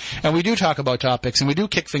speculate, and we do talk about topics, and we do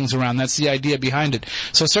kick things around. That's the idea behind it.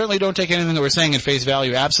 So certainly don't take anything that we're saying at face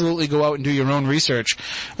value. Absolutely go out and do your own research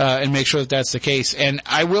and make sure that that's the case. And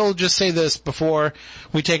I will just say this before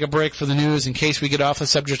we take a break for the news, in case we get off the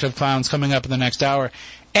subject of clowns coming up in the next hour.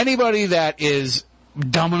 Anybody that is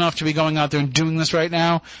dumb enough to be going out there and doing this right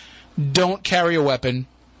now, don't carry a weapon.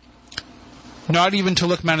 Not even to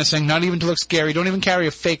look menacing, not even to look scary. Don't even carry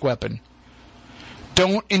a fake weapon.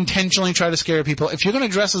 Don't intentionally try to scare people. If you're going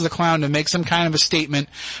to dress as a clown to make some kind of a statement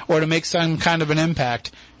or to make some kind of an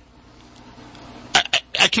impact,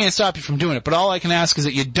 I can't stop you from doing it. But all I can ask is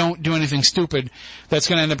that you don't do anything stupid that's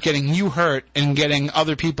going to end up getting you hurt and getting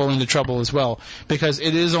other people into trouble as well. Because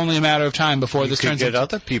it is only a matter of time before this turns into... You could get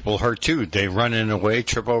other people hurt, too. They run in a way,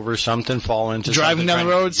 trip over something, fall into driving down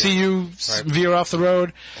the road, see you veer off the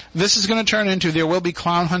road. This is going to turn into... There will be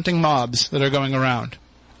clown hunting mobs that are going around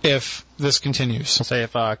if this continues. I'll say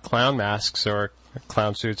if clown masks or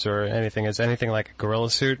clown suits or anything is anything like a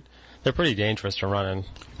gorilla suit, they're pretty dangerous to run in.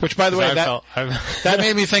 Which, by the way, that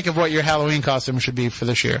made me think of what your Halloween costume should be for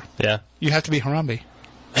this year. Yeah. You have to be Harambe.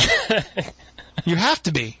 You have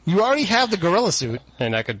to be. You already have the gorilla suit.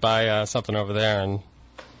 And I could buy something over there and...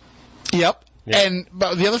 Yep.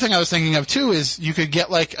 But the other thing I was thinking of, too, is you could get,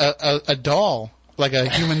 like, a doll, like a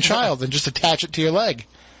human child, and just attach it to your leg.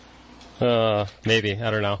 Maybe. I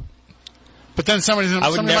don't know. But then somebody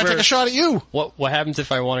might take a shot at you. What happens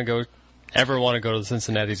if I ever want to go to the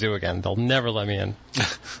Cincinnati Zoo again? They'll never let me in.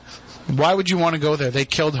 Why would you want to go there? They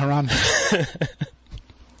killed Harambe.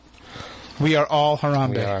 We are all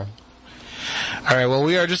Harambe. We are. All right, well,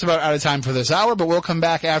 we are just about out of time for this hour, but we'll come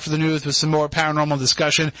back after the news with some more paranormal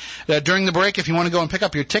discussion. During the break, if you want to go and pick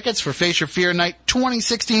up your tickets for Face Your Fear Night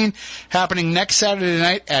 2016, happening next Saturday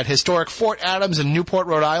night at historic Fort Adams in Newport,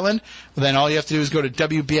 Rhode Island, then all you have to do is go to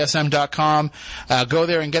WBSM.com, go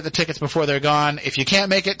there and get the tickets before they're gone. If you can't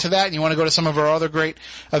make it to that and you want to go to some of our other great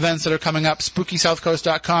events that are coming up,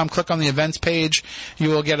 SpookySouthCoast.com, click on the events page. You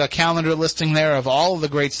will get a calendar listing there of all of the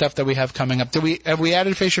great stuff that we have coming up. Have we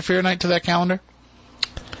added Face Your Fear Night to that calendar?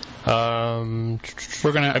 I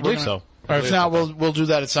believe so. Or if not, we'll do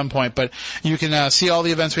that at some point. But you can see all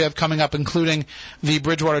the events we have coming up, including the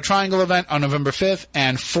Bridgewater Triangle event on November 5th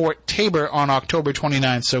and Fort Tabor on October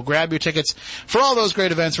 29th. So grab your tickets for all those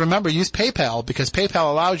great events. Remember, use PayPal, because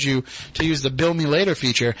PayPal allows you to use the Bill Me Later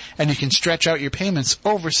feature, and you can stretch out your payments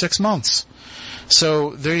over 6 months.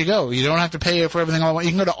 So there you go. You don't have to pay for everything all at once.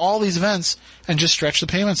 You can go to all these events and just stretch the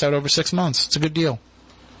payments out over 6 months. It's a good deal.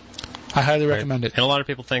 I highly recommend it. And a lot of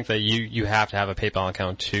people think that you have to have a PayPal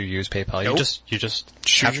account to use PayPal. Nope. You just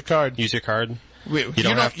choose your card. Use your card. You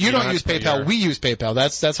don't use PayPal. We use PayPal.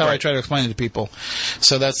 That's how I try to explain it to people.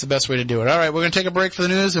 So that's the best way to do it. All right, we're going to take a break for the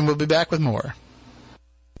news, and we'll be back with more.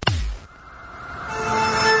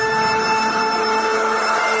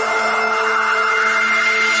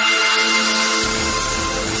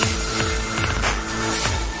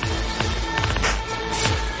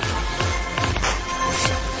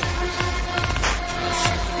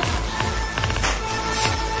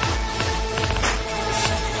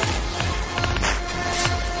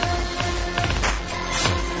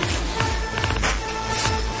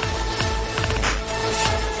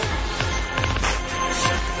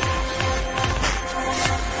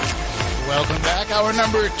 Hour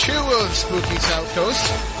number 2 of Spooky South Coast.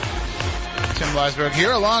 Tim Weisberg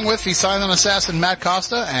here, along with the silent assassin Matt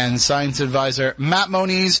Costa and science advisor Matt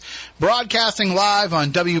Moniz, broadcasting live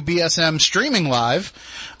on WBSM, streaming live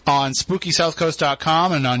on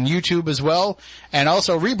SpookySouthCoast.com and on YouTube as well, and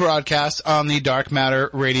also rebroadcast on the Dark Matter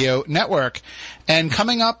Radio Network. And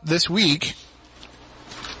coming up this week,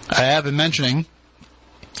 I have been mentioning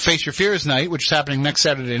Face Your Fears Night, which is happening next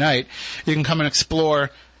Saturday night. You can come and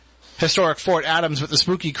explore historic Fort Adams with the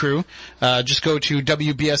Spooky Crew. Just go to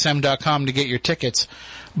WBSM.com to get your tickets.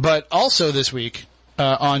 But also this week,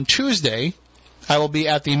 on Tuesday, I will be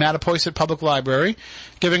at the Mattapoisett Public Library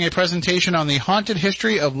giving a presentation on the haunted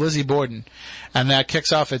history of Lizzie Borden. And that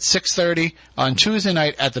kicks off at 6:30 on Tuesday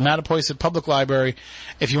night at the Mattapoisett Public Library.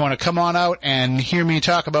 If you want to come on out and hear me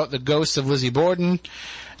talk about the ghost of Lizzie Borden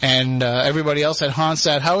and everybody else that haunts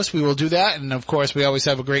that house, we will do that. And, of course, we always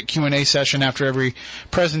have a great Q&A session after every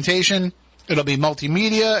presentation. It'll be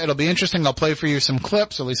multimedia. It'll be interesting. I'll play for you some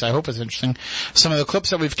clips. At least I hope it's interesting. Some of the clips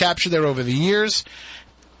that we've captured there over the years.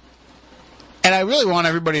 And I really want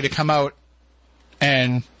everybody to come out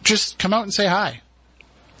and just come out and say hi.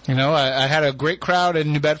 You know, I had a great crowd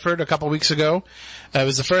in New Bedford a couple weeks ago. It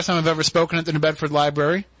was the first time I've ever spoken at the New Bedford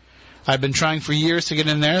Library. I've been trying for years to get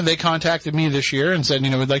in there. They contacted me this year and said, you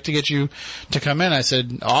know, we'd like to get you to come in. I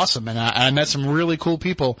said, awesome. And I met some really cool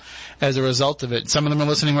people as a result of it. Some of them are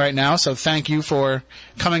listening right now, so thank you for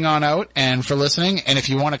coming on out and for listening. And if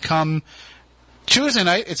you want to come Tuesday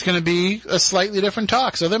night, it's going to be a slightly different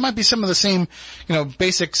talk. So there might be some of the same, you know,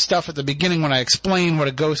 basic stuff at the beginning when I explain what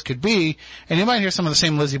a ghost could be. And you might hear some of the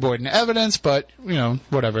same Lizzie Borden evidence, but, you know,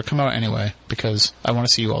 whatever. Come out anyway, because I want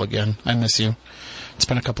to see you all again. I miss you. It's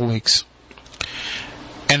been a couple weeks.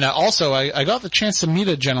 And also, I got the chance to meet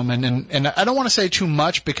a gentleman, and I don't want to say too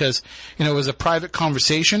much because, you know, it was a private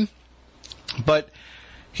conversation, but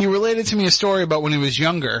he related to me a story about when he was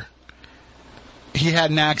younger. He had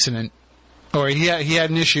an accident, or he had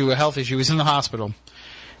an issue, a health issue. He was in the hospital,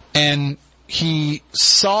 and he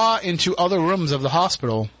saw into other rooms of the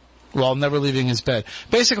hospital while never leaving his bed.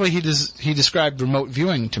 Basically, he described remote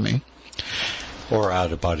viewing to me. Or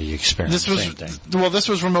out-of-body experience. This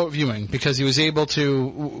was remote viewing because he was able to,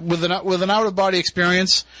 with an out-of-body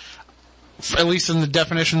experience, at least in the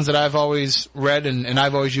definitions that I've always read and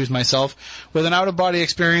I've always used myself, with an out-of-body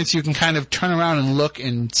experience, you can kind of turn around and look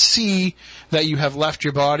and see that you have left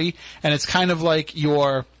your body, and it's kind of like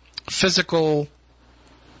your physical,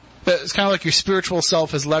 it's kind of like your spiritual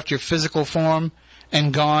self has left your physical form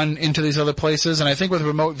and gone into these other places. And I think with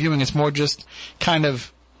remote viewing, it's more just kind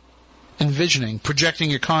of envisioning,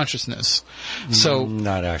 projecting your consciousness. So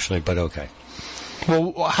not actually, but okay.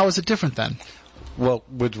 Well, how is it different then? Well,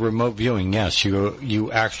 with remote viewing, yes,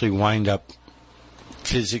 you actually wind up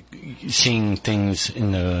seeing things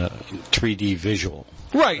in the 3D visual.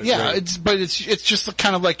 Right, yeah, it's just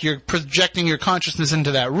kind of like you're projecting your consciousness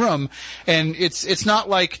into that room, and it's not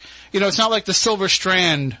like, you know, it's not like the silver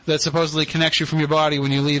strand that supposedly connects you from your body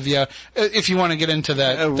when you leave the, if you want to get into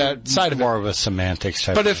that side of it. More of a semantics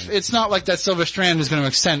type But thing. if it's not like that silver strand is going to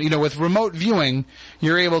extend, you know, with remote viewing,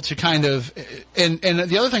 you're able to kind of, and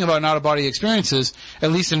the other thing about an out-of-body experience is,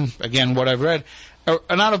 at least in, again, what I've read,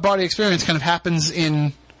 an out-of-body experience kind of happens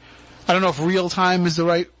in, I don't know if real time is the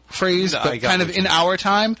right phrase, but kind of in our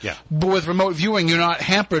time. Yeah. But with remote viewing, you're not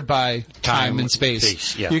hampered by time and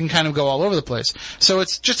space. Yeah. You can kind of go all over the place. So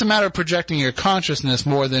it's just a matter of projecting your consciousness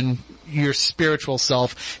more than your spiritual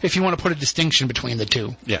self, if you want to put a distinction between the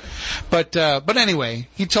two. Yeah. But anyway,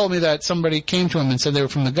 he told me that somebody came to him and said they were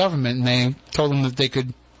from the government, and they told him that they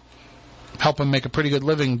could help him make a pretty good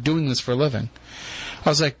living doing this for a living. I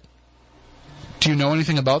was like, do you know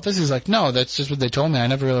anything about this? He's like, no, that's just what they told me. I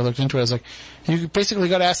never really looked into it. I was like, you basically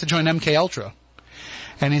got asked to join MK Ultra.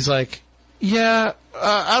 And he's like, yeah,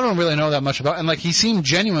 I don't really know that much about it. And like, he seemed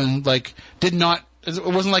genuine, like, it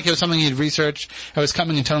wasn't like it was something he'd researched. I was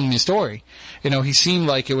coming and telling me a story. You know, he seemed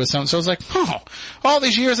like it was something. So I was like, all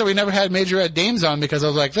these years that we never had Major Ed Dames on, because I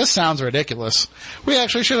was like, this sounds ridiculous. We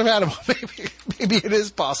actually should have had him. Maybe it is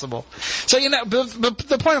possible. So, you know,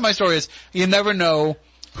 the point of my story is, you never know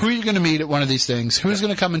who you're going to meet at one of these things, who's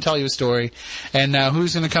going to come and tell you a story, and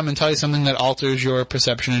who's going to come and tell you something that alters your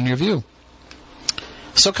perception and your view.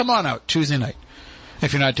 So come on out Tuesday night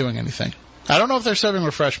if you're not doing anything. I don't know if they're serving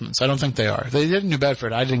refreshments. I don't think they are. They did in New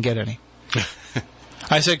Bedford. I didn't get any.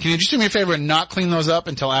 I said, can you just do me a favor and not clean those up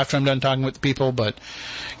until after I'm done talking with the people? But,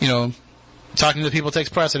 you know, talking to the people takes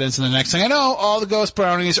precedence, and the next thing I know, all the ghost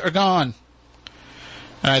brownies are gone.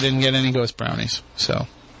 And I didn't get any ghost brownies, so...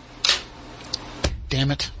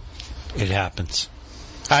 Damn it. It happens.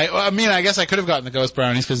 I mean, I guess I could have gotten the ghost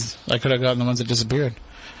brownies because I could have gotten the ones that disappeared.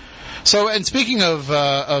 So, and speaking of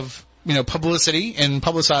you know, publicity and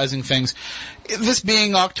publicizing things, this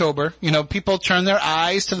being October, you know, people turn their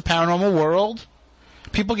eyes to the paranormal world.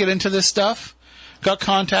 People get into this stuff. Got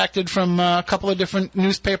contacted from a couple of different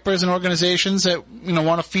newspapers and organizations that, you know,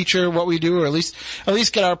 want to feature what we do, or at least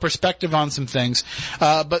get our perspective on some things.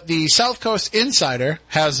 But the South Coast Insider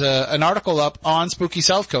has an article up on Spooky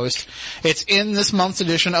South Coast. It's in this month's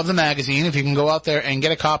edition of the magazine, if you can go out there and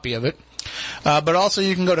get a copy of it. But also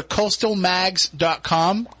you can go to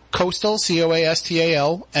coastalmags.com. Coastal,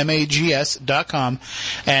 COASTALMAGS.com,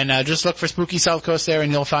 and just look for Spooky South Coast there,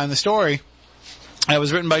 and you'll find the story. It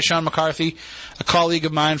was written by Sean McCarthy, a colleague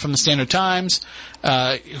of mine from the Standard Times,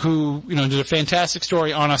 who, you know, did a fantastic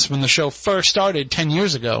story on us when the show first started 10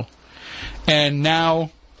 years ago. And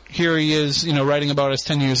now, here he is, you know, writing about us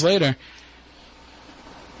 10 years later.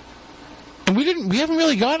 And we haven't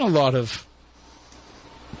really gotten a lot of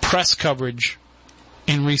press coverage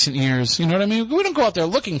in recent years. You know what I mean? We don't go out there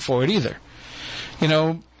looking for it either. You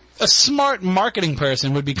know, a smart marketing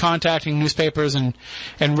person would be contacting newspapers and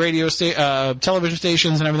radio television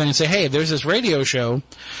stations and everything and say, hey, there's this radio show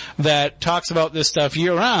that talks about this stuff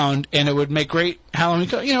year round, and it would make great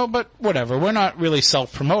Halloween, but whatever. We're not really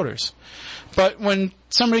self-promoters. But when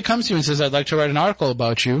somebody comes to you and says, I'd like to write an article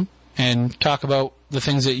about you and talk about the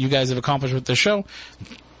things that you guys have accomplished with the show,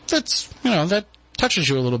 that touches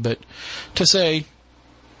you a little bit to say,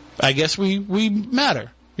 I guess we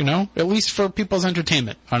matter. At least for people's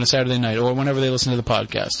entertainment on a Saturday night or whenever they listen to the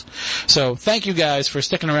podcast. So thank you guys for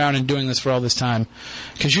sticking around and doing this for all this time,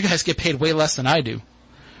 because you guys get paid way less than I do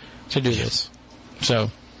to do this. So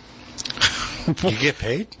you get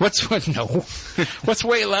paid? No. What's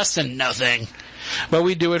way less than nothing? But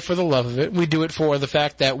we do it for the love of it. We do it for the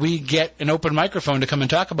fact that we get an open microphone to come and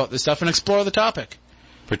talk about this stuff and explore the topic.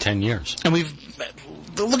 For 10 years. And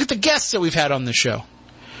look at the guests that we've had on this show.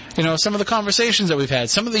 Some of the conversations that we've had,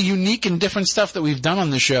 some of the unique and different stuff that we've done on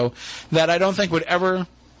the show that I don't think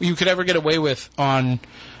you could ever get away with on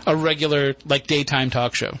a regular, daytime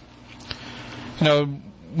talk show. And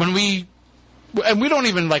we don't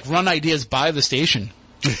even, run ideas by the station,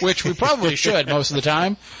 which we probably should most of the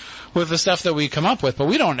time with the stuff that we come up with, but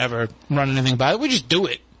we don't ever run anything by it. We just do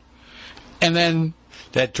it. And then...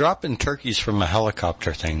 That dropping turkeys from a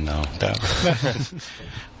helicopter thing, though.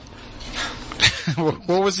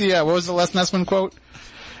 What was the Les Nessman quote?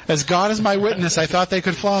 As God is my witness, I thought they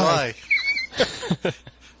could fly.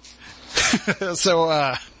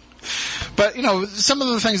 So, but some of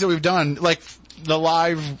the things that we've done, like the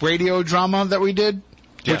live radio drama that we did,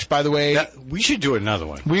 which by the way, we should do another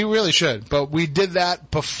one. We really should, but we did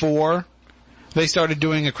that before they started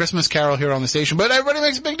doing A Christmas Carol here on the station. But everybody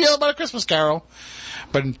makes a big deal about A Christmas Carol.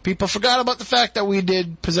 But people forgot about the fact that we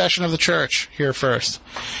did Possession of the Church here first.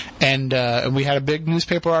 And we had a big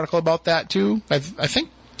newspaper article about that, too. I think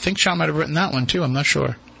Sean might have written that one, too. I'm not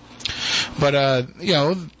sure. But,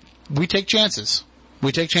 we take chances.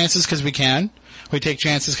 We take chances because we can. We take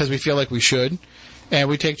chances because we feel like we should. And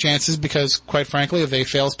we take chances because, quite frankly, if they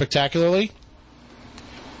fail spectacularly,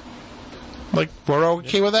 we're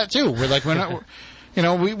okay with that, too. We're not...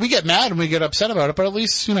 we get mad and we get upset about it, but at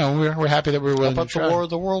least, we're happy that we're willing to try. How about the War of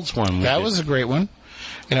the Worlds one? That was a great one.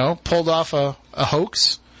 Pulled off a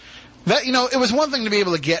hoax. That, it was one thing to be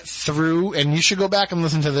able to get through, and you should go back and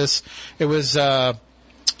listen to this. It was, what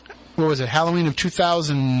was it, Halloween of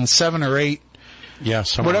 2007 or 8? Yeah,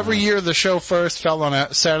 whatever year the show first fell on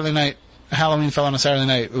a Saturday night, Halloween fell on a Saturday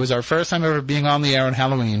night. It was our first time ever being on the air on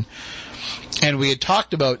Halloween. And we had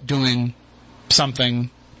talked about doing something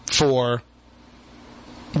for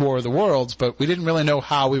War of the Worlds, but we didn't really know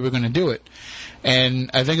how we were going to do it. And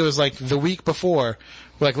I think it was the week before,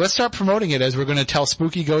 we're let's start promoting it as we're going to tell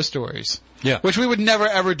spooky ghost stories. Yeah. Which we would never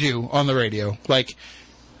ever do on the radio.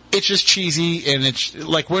 It's just cheesy, and it's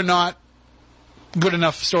we're not good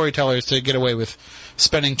enough storytellers to get away with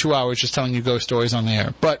spending 2 hours just telling you ghost stories on the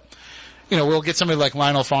air. But, we'll get somebody like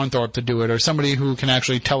Lionel Farnthorpe to do it, or somebody who can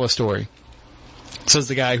actually tell a story. Says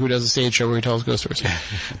the guy who does a stage show where he tells ghost stories.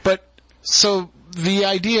 But, so... The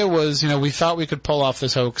idea was, we thought we could pull off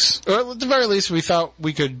this hoax, or at the very least, we thought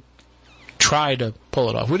we could try to pull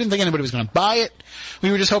it off. We didn't think anybody was going to buy it.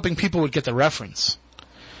 We were just hoping people would get the reference.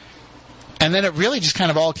 And then it really just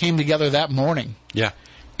kind of all came together that morning. Yeah.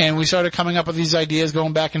 And we started coming up with these ideas,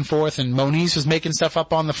 going back and forth, and Moniz was making stuff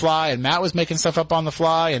up on the fly, and Matt was making stuff up on the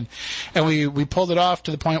fly, and we pulled it off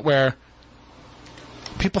to the point where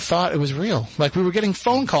people thought it was real. We were getting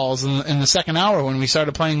phone calls in the second hour when we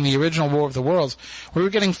started playing the original War of the Worlds. We were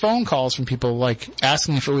getting phone calls from people,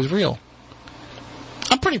 asking if it was real.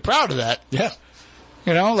 I'm pretty proud of that. Yeah.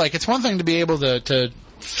 It's one thing to be able to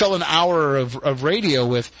fill an hour of radio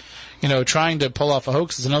with, trying to pull off a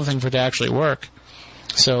hoax. It's another thing for it to actually work.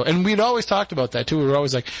 So, and we'd always talked about that, too. We were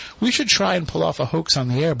always we should try and pull off a hoax on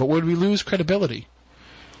the air, but would we lose credibility?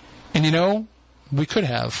 And, we could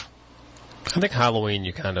have. I think Halloween,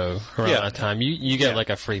 you kind of, around that time, you get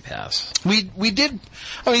a free pass. We did,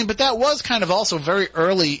 but that was kind of also very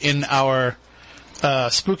early in our,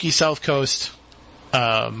 spooky South Coast,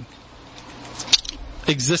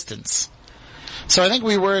 existence. So I think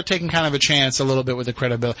we were taking kind of a chance a little bit with the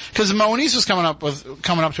credibility. Cause Moniz was coming up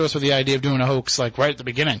to us with the idea of doing a hoax, right at the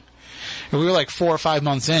beginning. And we were 4 or 5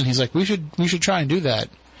 months in. He's we should try and do that.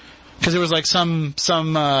 Because it was I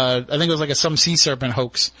think it was some sea serpent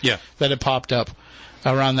hoax that had popped up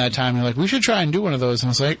around that time. And we should try and do one of those. And I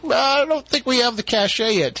was I don't think we have the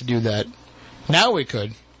cachet yet to do that. Now we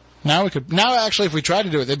could. Now, actually, if we tried to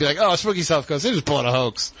do it, they'd be oh, Spooky South Coast, they just pull out a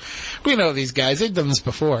hoax. We know these guys. They've done this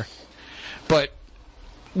before. But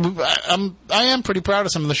I am pretty proud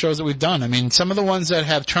of some of the shows that we've done. I mean, some of the ones that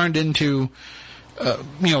have turned into,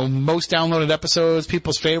 most downloaded episodes,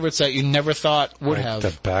 people's favorites that you never thought would have.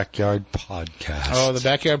 The Backyard Podcast. Oh, the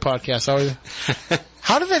Backyard Podcast.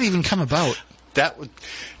 How did that even come about?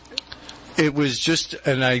 It was just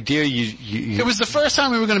an idea. It was the first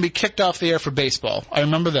time we were going to be kicked off the air for baseball. I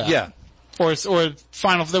remember that. Yeah. Or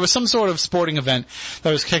final. There was some sort of sporting event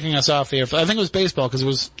that was kicking us off the air. I think it was baseball because it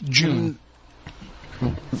was June.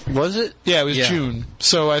 Was it? Yeah, it was June.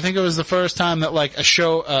 So I think it was the first time that like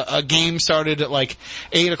a game started at like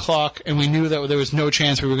 8:00, and we knew that there was no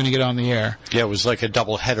chance we were going to get on the air. Yeah, it was like a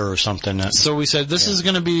double header or something. So we said this is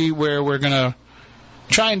going to be where we're going to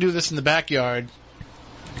try and do this in the backyard.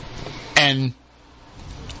 And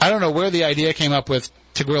I don't know where the idea came up with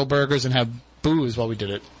to grill burgers and have booze while we did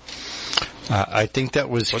it. I think that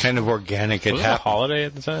was kind of organic. Was it a holiday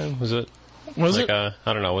at the time? Was it? I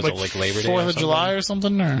don't know. Was it like Labor Day? 4th of July or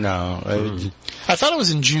something? Or? No. I thought it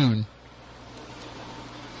was in June.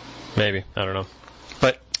 Maybe. I don't know.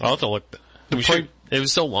 But I'll have to look. It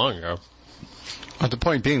was so long ago. The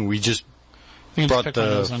point being, we just brought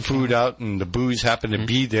the food out and the booze happened to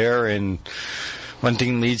be there, and one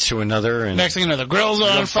thing leads to another. And next thing you know, the grill's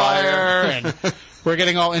on fire and we're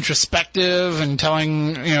getting all introspective and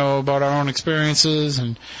telling, about our own experiences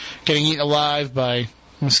and getting eaten alive by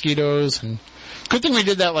mosquitoes. And good thing we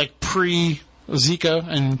did that like pre-Zika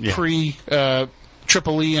and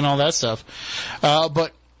pre-Triple E and all that stuff.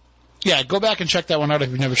 But yeah, go back and check that one out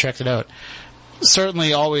if you've never checked it out.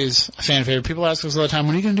 Certainly always a fan favorite. People ask us all the time,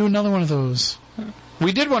 when are you going to do another one of those?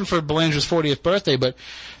 We did one for Belanger's 40th birthday, but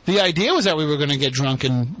the idea was that we were going to get drunk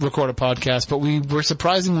and record a podcast, but we were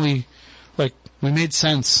surprisingly, we made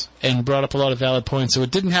sense and brought up a lot of valid points, so it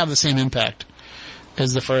didn't have the same impact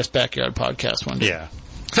as the first Backyard Podcast one did. Yeah.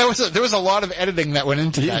 There was a lot of editing that went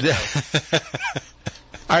into that.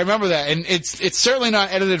 I remember that, and it's certainly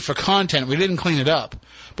not edited for content. We didn't clean it up,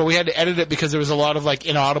 but we had to edit it because there was a lot of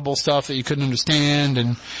inaudible stuff that you couldn't understand,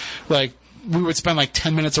 and we would spend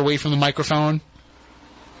 10 minutes away from the microphone.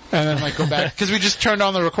 And then go back because we just turned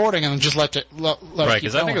on the recording and just let it. Right,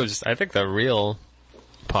 because I think the real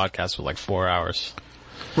podcast was 4 hours.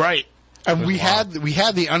 Right, and we had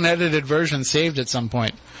the unedited version saved at some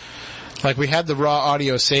point. We had the raw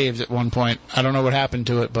audio saved at one point. I don't know what happened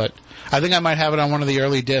to it, but I think I might have it on one of the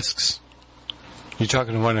early discs. You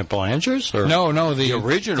talking the one at Belanger's? Or No, the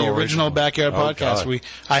original Backyard Podcast. God.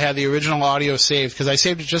 I had the original audio saved because I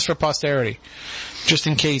saved it just for posterity, just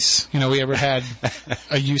in case we ever had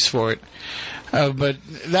a use for it. But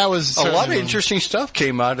that was a lot of interesting stuff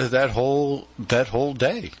came out of that whole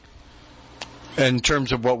day. In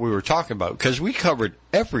terms of what we were talking about, because we covered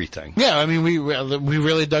everything. Yeah, I mean, we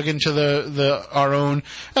really dug into our own,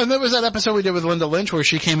 and there was that episode we did with Linda Lynch where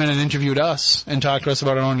she came in and interviewed us and talked to us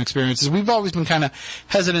about our own experiences. We've always been kind of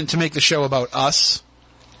hesitant to make the show about us,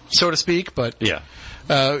 so to speak, but yeah,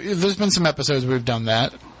 there's been some episodes where we've done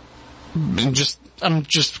that. And I'm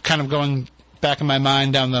just kind of going back in my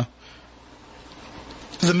mind down the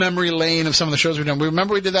memory lane of some of the shows we've done.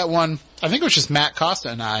 Remember we did that one, I think it was just Matt Costa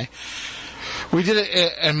and I. We did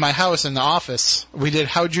it in my house in the office. We did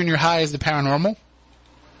How Junior High is the Paranormal.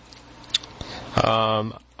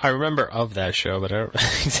 I remember of that show, but I don't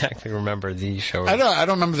exactly remember the show. I don't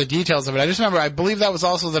remember the details of it. I just remember, I believe that was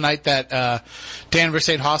also the night that Danvers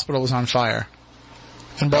State Hospital was on fire.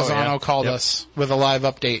 And Bolzano called us with a live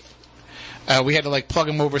update. We had to plug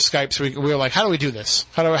him over Skype, so we were like, how do we do this?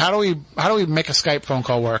 How do we make a Skype phone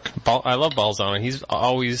call work? I love Bolzano. He's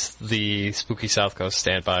always the Spooky South Coast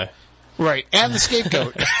standby. Right, and the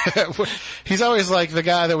scapegoat. He's always the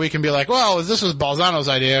guy that we can be well, this was Bolzano's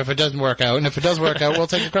idea if it doesn't work out, and if it does work out, we'll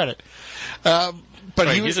take the credit. But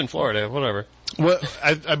right, he's in Florida, whatever. Well,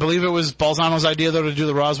 I believe it was Bolzano's idea, though, to do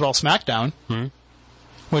the Roswell Smackdown,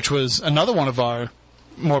 which was another one of our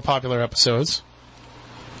more popular episodes.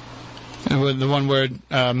 The one where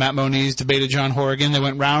Matt Moniz debated John Horrigan. They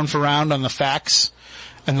went round for round on the facts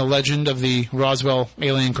and the legend of the Roswell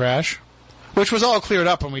alien crash. Which was all cleared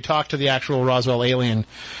up when we talked to the actual Roswell alien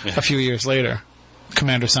a few years later,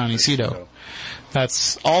 Commander Sonny Cito.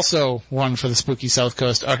 That's also one for the Spooky South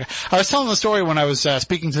Coast. Okay. I was telling the story when I was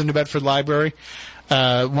speaking to the New Bedford Library,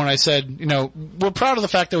 when I said, we're proud of the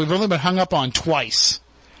fact that we've only been hung up on twice.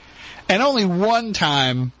 And only one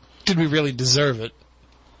time did we really deserve it.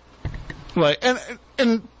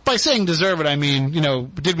 And by saying deserve it, I mean,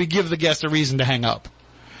 did we give the guest a reason to hang up?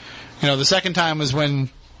 The second time was when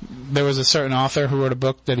there was a certain author who wrote a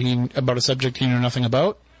book about a subject he knew nothing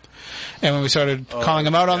about. And when we started calling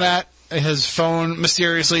him out on that, his phone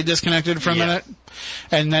mysteriously disconnected for a minute.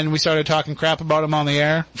 And then we started talking crap about him on the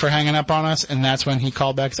air for hanging up on us, and that's when he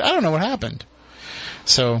called back and said, I don't know what happened.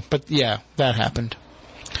 So, but yeah, that happened.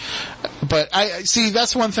 But I see,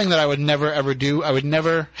 that's one thing that I would never ever do. I would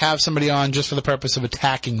never have somebody on just for the purpose of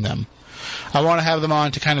attacking them. I want to have them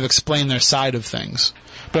on to kind of explain their side of things.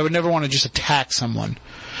 But I would never want to just attack someone.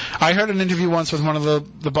 I heard an interview once with one of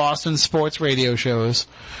the Boston sports radio shows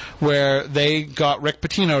where they got Rick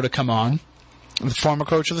Pitino to come on, the former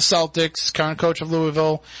coach of the Celtics, current coach of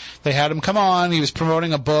Louisville. They had him come on. He was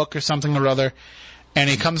promoting a book or something or other. And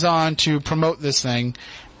he comes on to promote this thing.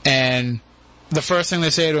 And the first thing they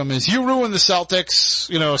say to him is, you ruined the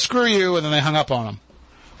Celtics, screw you. And then they hung up on him.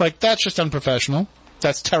 Like, that's just unprofessional.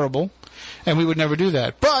 That's terrible. And we would never do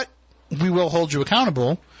that. But we will hold you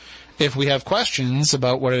accountable if we have questions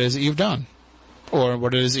about what it is that you've done, or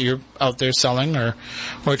what it is that you're out there selling or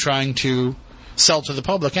trying to sell to the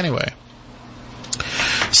public anyway.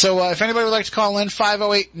 So if anybody would like to call in,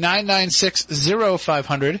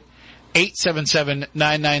 508-996-0500,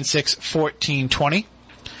 877-996-1420.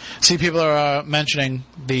 See, people are mentioning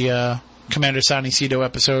the Commander Sonny Cito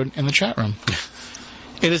episode in the chat room.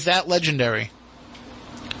 It is that legendary.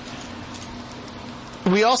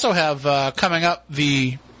 We also have coming up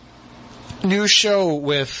the new show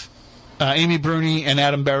with Amy Bruni and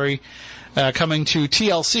Adam Berry coming to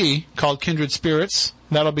TLC called Kindred Spirits.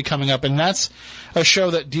 That'll be coming up, and that's a show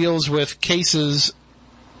that deals with cases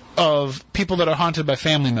of people that are haunted by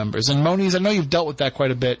family members. And Moniz, I know you've dealt with that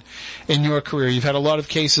quite a bit in your career. You've had a lot of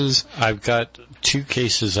cases. I've got 2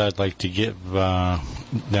 cases I'd like to give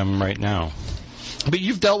them right now. But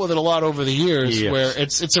you've dealt with it a lot over the years, yes. Where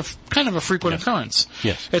it's a kind of a frequent occurrence.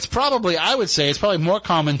 Yes. It's probably, I would say, it's probably more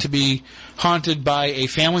common to be haunted by a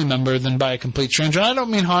family member than by a complete stranger. And I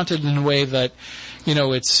don't mean haunted in a way that,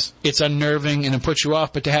 it's unnerving and it puts you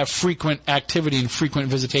off, but to have frequent activity and frequent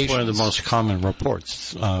visitations. One of the most common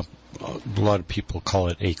reports. A lot of people call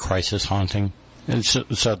it a crisis haunting. And so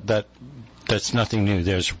that's nothing new.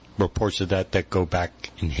 There's reports of that go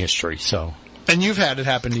back in history, so. And you've had it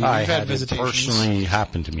happen to you. You've had visitations. It personally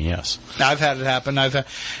happened to me, yes. I've had it happen. I've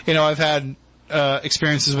had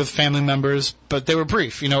experiences with family members, but they were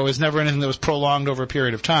brief. It was never anything that was prolonged over a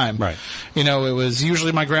period of time. Right. It was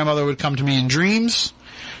usually my grandmother would come to me in dreams,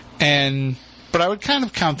 but I would kind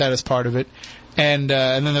of count that as part of it. And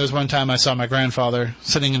then there was one time I saw my grandfather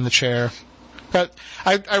sitting in the chair. But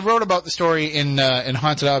I wrote about the story in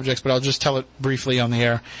Haunted Objects, but I'll just tell it briefly on the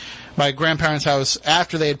air. My grandparents' house,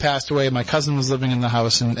 after they had passed away, my cousin was living in the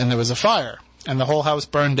house, and there was a fire, and the whole house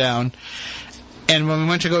burned down. And when we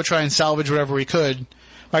went to go try and salvage whatever we could,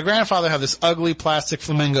 my grandfather had this ugly plastic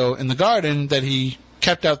flamingo in the garden that he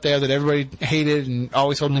kept out there that everybody hated and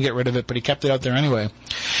always told him to get rid of it, but he kept it out there anyway.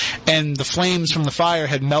 And the flames from the fire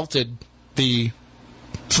had melted the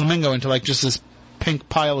flamingo into like just this pink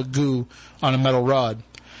pile of goo on a metal rod.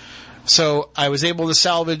 So I was able to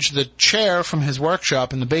salvage the chair from his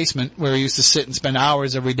workshop in the basement where he used to sit and spend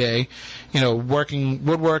hours every day, working,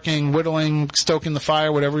 woodworking, whittling, stoking the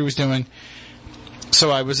fire, whatever he was doing. So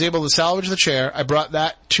I was able to salvage the chair. I brought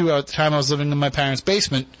that to, at the time I was living in my parents'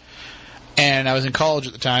 basement, and I was in college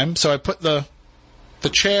at the time. So I put the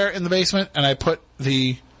chair in the basement, and I put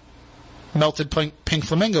the melted pink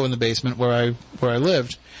flamingo in the basement where I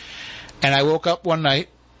lived. And I woke up one night,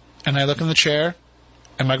 and I look in the chair,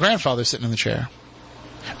 and my grandfather's sitting in the chair.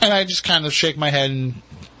 And I just kind of shake my head and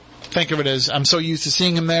think of it as I'm so used to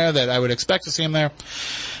seeing him there that I would expect to see him there.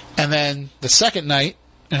 And then the second night,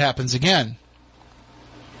 it happens again.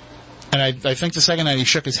 And I think the second night he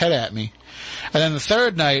shook his head at me. And then the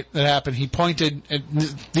third night that happened, he pointed,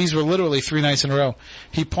 these were literally 3 nights in a row,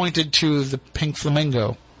 he pointed to the pink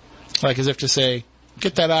flamingo, like as if to say,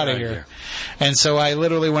 get that out of here. And so I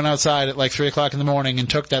literally went outside at like 3 o'clock in the morning and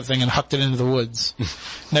took that thing and hucked it into the woods,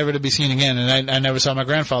 never to be seen again. And I never saw my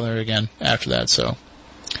grandfather again after that. So,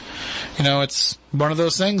 it's one of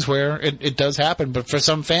those things where it does happen. But for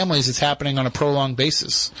some families, it's happening on a prolonged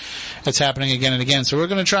basis. It's happening again and again. So we're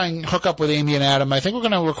going to try and hook up with Amy and Adam. I think we're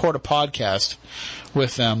going to record a podcast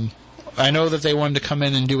with them. I know that they wanted to come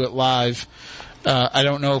in and do it live. I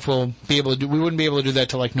don't know if we'll be able to we wouldn't be able to do that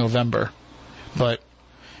till like November. But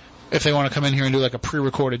if they want to come in here and do like a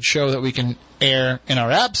pre-recorded show that we can air in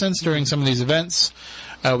our absence during some of these events,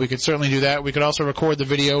 we could certainly do that. We could also record the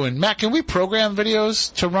video. And Matt, can we program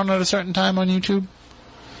videos to run at a certain time on YouTube?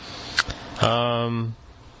 Now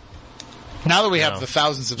that we have the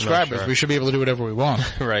 1,000 subscribers, we should be able to do whatever we want.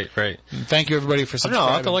 Right. And thank you everybody for subscribing.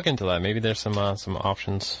 I'll have to look into that. Maybe there's some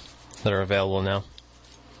options that are available now.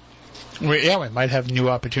 We might have new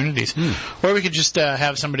opportunities. Or we could just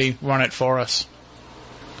have somebody run it for us.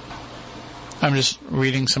 I'm just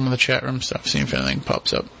reading some of the chat room stuff, seeing if anything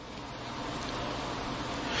pops up.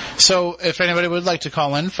 So, if anybody would like to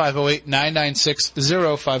call in,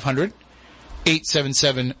 508-996-0500,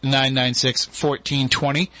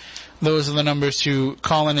 877-996-1420. Those are the numbers to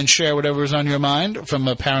call in and share whatever is on your mind from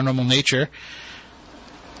a paranormal nature.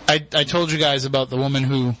 I told you guys about the woman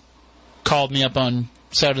who called me up on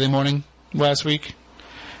Saturday morning last week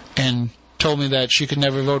and told me that she could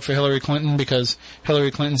never vote for Hillary Clinton because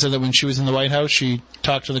Hillary Clinton said that when she was in the White House, she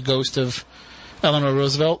talked to the ghost of Eleanor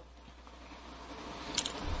Roosevelt.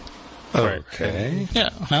 Okay. Yeah,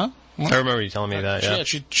 huh? I remember you telling me that, yeah.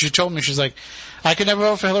 She told me, she's like, I could never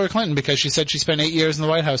vote for Hillary Clinton because she said she spent 8 years in the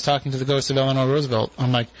White House talking to the ghost of Eleanor Roosevelt.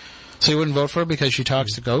 I'm like, so you wouldn't vote for her because she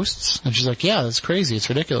talks to ghosts? And she's like, yeah, that's crazy. It's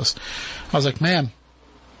ridiculous. I was like, ma'am,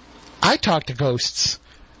 I talk to ghosts.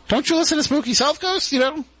 Don't you listen to Spooky South Ghosts, you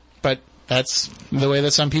know? But that's the way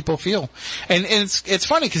that some people feel. And it's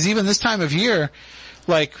funny because even this time of year,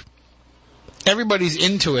 like, everybody's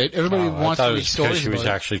into it. Everybody wants to read stories she was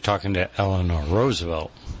actually talking to Eleanor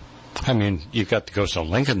Roosevelt. I mean, you've got the ghost of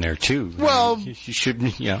Lincoln there, too. Well, you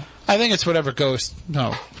shouldn't, yeah. I think it's whatever ghost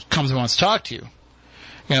comes and wants to talk to you.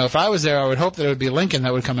 You know, if I was there, I would hope that it would be Lincoln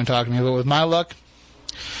that would come and talk to me. But with my luck,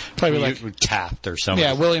 probably like Taft or something.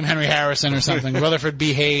 Yeah, William Henry Harrison or something. Rutherford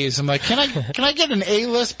B. Hayes. I'm like, can I get an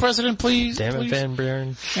A-list president, please? Damn it, Van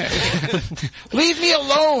Buren. Leave me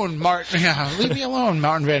alone, Martin. Yeah, leave me alone,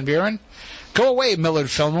 Martin Van Buren. Go away, Millard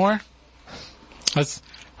Fillmore. There's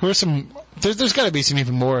got to be some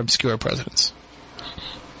even more obscure presidents.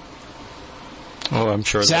 Oh, I'm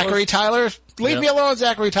sure. Zachary Tyler? Leave me alone,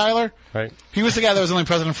 Zachary Tyler. Right. He was the guy that was only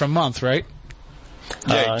president for a month, right?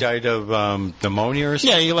 Yeah, he died of pneumonia or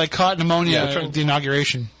something? Yeah, he caught pneumonia at the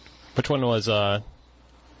inauguration. Which one was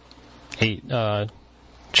ate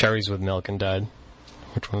cherries with milk and died?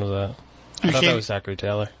 Which one was that? I thought that was Zachary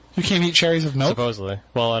Taylor. You can't eat cherries with milk? Supposedly.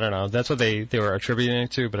 Well, I don't know. That's what they were attributing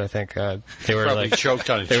it to, but I think they were probably choked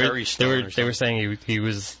on a cherry stone. They were saying he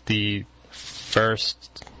was the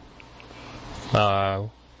first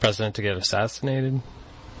president to get assassinated.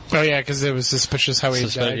 Oh yeah, because it was suspicious how he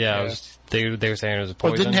died. Yeah, they were saying it was a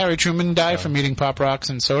poison. Well, didn't Harry Truman die from eating Pop Rocks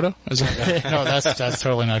and soda? No, that's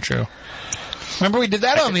totally not true. Remember we did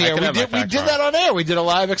that on the air. We did that on air. We did a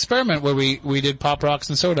live experiment where we did Pop Rocks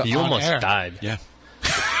and soda. You on almost air. died. Yeah.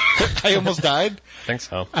 I almost died? I think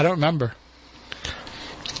so. I don't remember.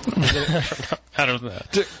 I don't know.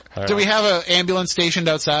 Do we have an ambulance stationed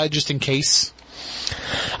outside just in case?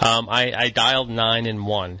 I dialed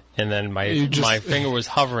 911, and then my finger was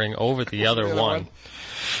hovering over the other one.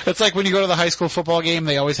 It's like when you go to the high school football game,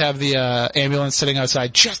 they always have the ambulance sitting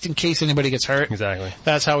outside just in case anybody gets hurt. Exactly.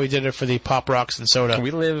 That's how we did it for the Pop Rocks and soda.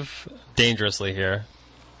 We live dangerously here.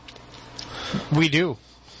 We do.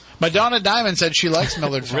 Madonna Diamond said she likes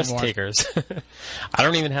Millard Fillmore. Risk takers. I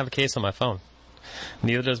don't even have a case on my phone.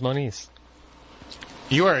 Neither does Moniz.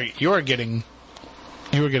 You are getting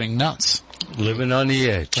nuts. Living on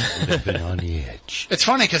the edge. Living on the edge. It's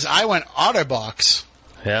funny because I went OtterBox.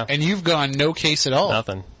 Yeah. And you've gone no case at all.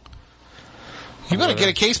 Nothing. You got to get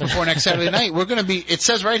a case before next Saturday night. We're going to be. It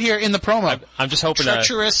says right here in the promo. I'm just hoping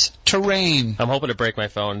treacherous terrain. I'm hoping to break my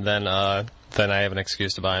phone. Then I have an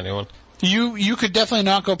excuse to buy a new one. You could definitely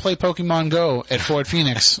not go play Pokemon Go at Fort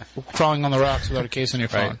Phoenix, crawling on the rocks without a case on your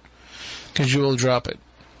phone, because you will drop it.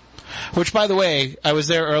 Which, by the way, I was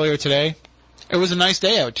there earlier today. It was a nice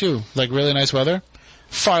day out too, like really nice weather.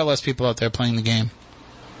 Far less people out there playing the game.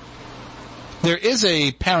 There is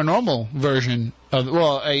a paranormal version of,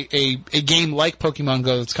 a game like Pokemon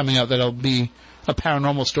Go that's coming out that'll be a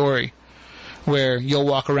paranormal story, where you'll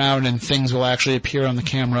walk around and things will actually appear on the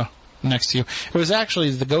camera next to you. It was actually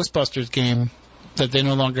the Ghostbusters game that they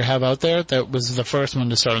no longer have out there that was the first one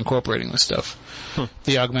to start incorporating this stuff.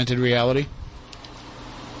 The augmented reality.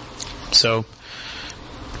 So,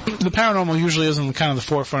 the paranormal usually is on kind of the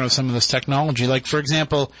forefront of some of this technology. Like, for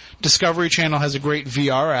example, Discovery Channel has a great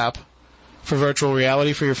VR app for virtual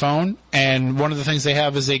reality for your phone, and one of the things they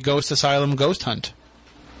have is a Ghost Asylum ghost hunt.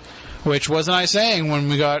 Which wasn't I saying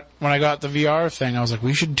when I got the VR thing. I was like,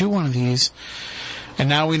 we should do one of these. And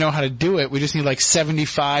now we know how to do it. We just need like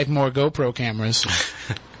 75 more GoPro cameras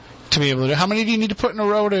to be able to do it. How many do you need to put in a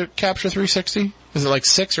row to capture 360? Is it like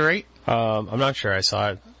 6 or 8? I'm not sure. I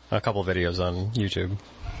saw a couple videos on YouTube.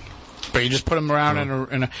 But you just put them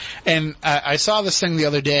around and I saw this thing the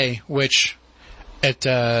other day, which at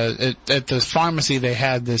the pharmacy they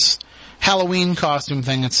had this Halloween costume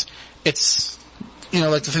thing. It's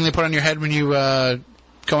like the thing they put on your head when you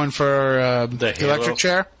going for the Halo? electric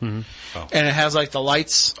chair, Mm-hmm. Oh. and it has like the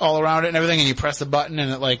lights all around it and everything, and you press the button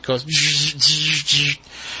and it like goes.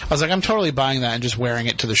 I was like, I'm totally buying that and just wearing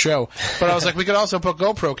it to the show. But I was like, we could also put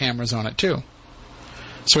GoPro cameras on it too,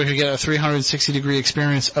 so we could get a 360-degree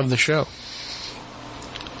experience of the show.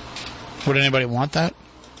 Would anybody want that?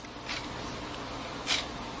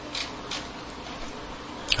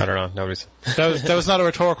 I don't know. Nobody's. That was not a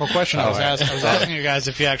rhetorical question. I was right. asking you guys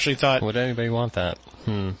if you actually thought. Would anybody want that?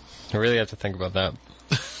 I really have to think about that.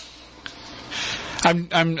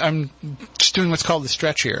 I'm just doing what's called the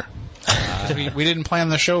stretch here. We didn't plan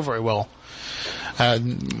the show very well.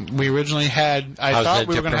 We originally had. How's thought that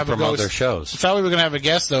we were going to different have a from ghost. other shows? I thought we were going to have a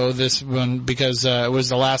guest though this one because it was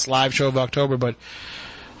the last live show of October, but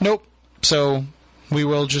nope. So we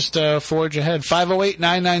will just forge ahead.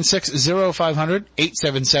 508-996-0500,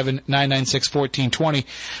 877-996-1420.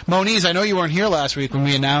 Moniz, I know you weren't here last week when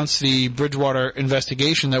we announced the Bridgewater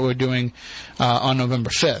investigation that we're doing on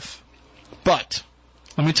November 5th. But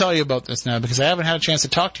let me tell you about this now because I haven't had a chance to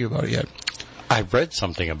talk to you about it yet. I read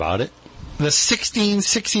something about it. The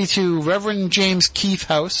 1662 Reverend James Keith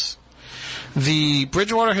House, the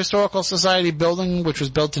Bridgewater Historical Society building, which was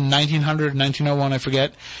built in 1900, 1901, I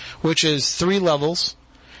forget, which is 3 levels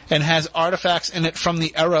and has artifacts in it from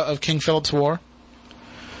the era of King Philip's War.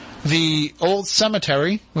 The old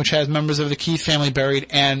cemetery, which has members of the Keith family buried,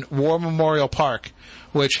 and War Memorial Park,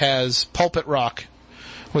 which has Pulpit Rock,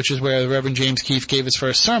 which is where the Reverend James Keith gave his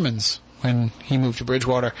first sermons when he moved to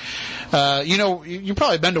Bridgewater. You've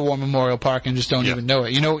probably been to War Memorial Park and just don't even know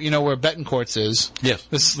it. You know where Betancourt's is? Yes.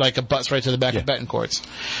 This is like a bus right to the back of Betancourt's.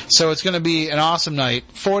 So it's going to be an awesome night.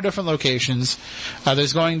 4 different locations.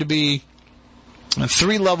 There's going to be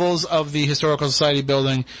 3 levels of the Historical Society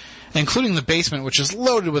building, including the basement, which is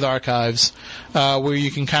loaded with archives, where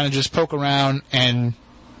you can kind of just poke around and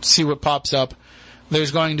see what pops up.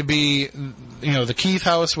 There's going to be, the Keith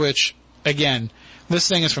House, which, again, this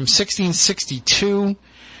thing is from 1662.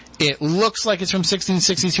 It looks like it's from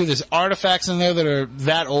 1662. There's artifacts in there that are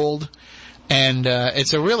that old. And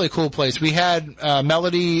it's a really cool place. We had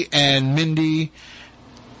Melody and Mindy.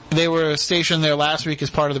 They were stationed there last week as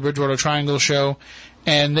part of the Bridgewater Triangle show.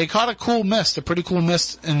 And they caught a pretty cool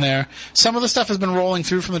mist in there. Some of the stuff has been rolling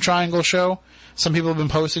through from the Triangle show. Some people have been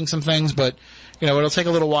posting some things, but it'll take a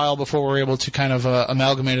little while before we're able to kind of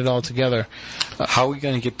amalgamate it all together. How are we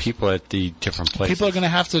going to get people at the different places? People are going to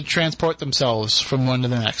have to transport themselves from one to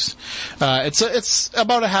the next. It's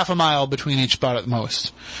about a half a mile between each spot at the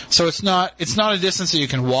most. So it's not a distance that you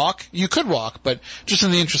can walk. You could walk, but just in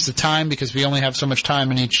the interest of time, because we only have so much time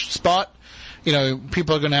in each spot,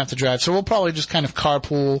 people are going to have to drive. So we'll probably just kind of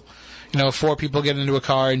carpool. 4 people get into a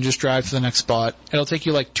car and just drive to the next spot. It'll take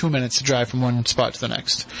you like 2 minutes to drive from one spot to the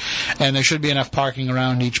next. And there should be enough parking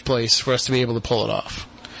around each place for us to be able to pull it off.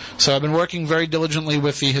 So I've been working very diligently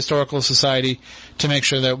with the Historical Society to make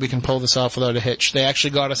sure that we can pull this off without a hitch. They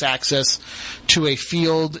actually got us access to a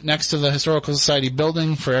field next to the Historical Society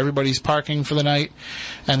building for everybody's parking for the night.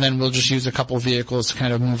 And then we'll just use a couple of vehicles to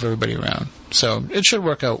kind of move everybody around. So it should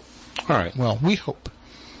work out. All right. Well, we hope.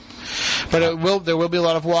 But there will be a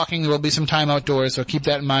lot of walking. There will be some time outdoors, so keep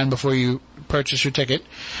that in mind before you purchase your ticket,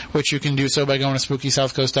 which you can do so by going to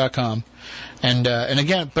SpookySouthCoast.com. And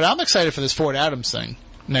again, but I'm excited for this Fort Adams thing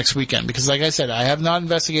next weekend because, like I said, I have not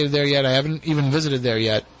investigated there yet. I haven't even visited there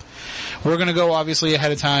yet. We're going to go, obviously,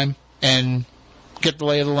 ahead of time and get the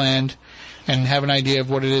lay of the land and have an idea of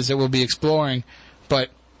what it is that we'll be exploring. But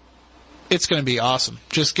it's going to be awesome.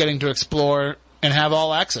 Just getting to explore and have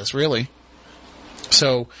all access, really.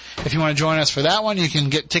 So if you want to join us for that one, you can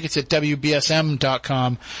get tickets at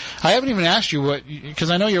WBSM.com. I haven't even asked you because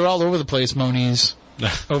I know you're all over the place, Moniz,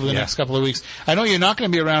 over the next couple of weeks. I know you're not going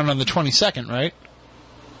to be around on the 22nd, right?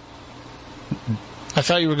 I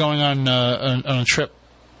thought you were going on a trip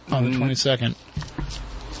on the 22nd.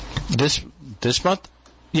 This month?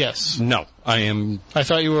 Yes. No, I am. I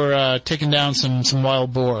thought you were taking down some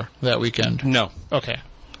wild boar that weekend. No. Okay.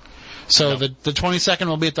 So the 22nd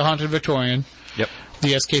will be at the Haunted Victorian. Yep.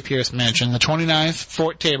 The S.K. Pierce Mansion. The 29th,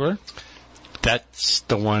 Fort Tabor. That's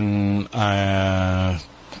the one I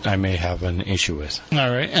may have an issue with. All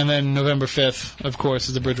right. And then November 5th, of course,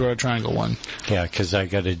 is the Bridgewater Triangle one. Yeah, because I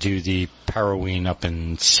got to do the Paroween up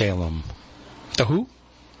in Salem. The who?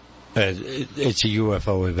 It's a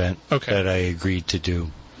UFO event that I agreed to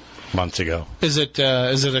do months ago. Is it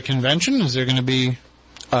a convention? Is there going to be...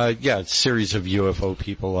 Yeah, it's a series of UFO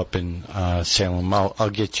people up in Salem. I'll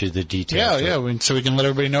get you the details. Yeah. So we can let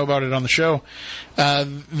everybody know about it on the show. I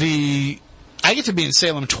get to be in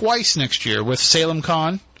Salem twice next year with Salem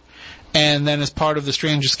Con, and then as part of the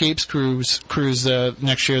Strange Escapes cruise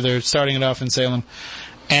next year. They're starting it off in Salem,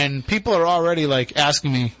 And people are already, like,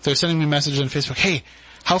 asking me, they're sending me messages on Facebook, hey,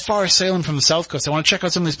 how far is Salem from the South Coast? I want to check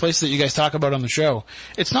out some of these places that you guys talk about on the show.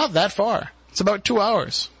 It's not that far. It's about 2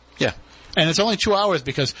 hours. Yeah. And it's only 2 hours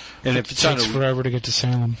because and it takes forever to get to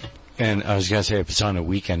Salem. And I was going to say, if it's on a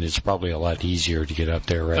weekend, it's probably a lot easier to get up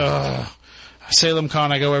there, right? Salem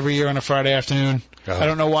Con, I go every year on a Friday afternoon. I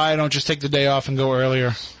don't know why I don't just take the day off and go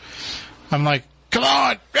earlier. I'm like, come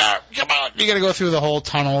on! Come on! You gotta go through the whole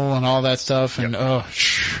tunnel and all that stuff, and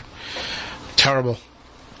terrible.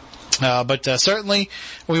 But certainly,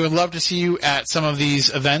 we would love to see you at some of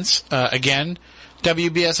these events. Again,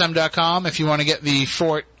 WBSM.com if you want to get the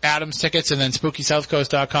Fort Adams tickets, and then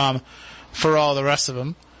SpookySouthCoast.com for all the rest of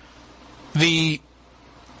them.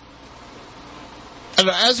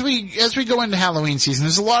 As we go into Halloween season,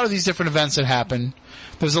 there's a lot of these different events that happen.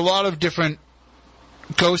 There's a lot of different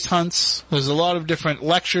ghost hunts. There's a lot of different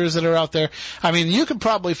lectures that are out there. I mean, you could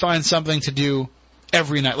probably find something to do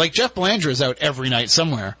every night. Like Jeff Belanger is out every night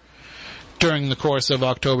somewhere during the course of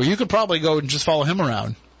October. You could probably go and just follow him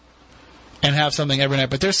around and have something every night.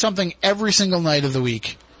 But there's something every single night of the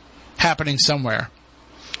week happening somewhere.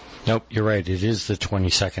 Nope, you're right. It is the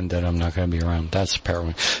 22nd that I'm not going to be around. That's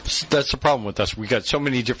apparently that's the problem with us. We got so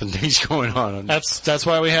many different things going on. That's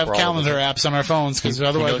why we have calendar apps on our phones, because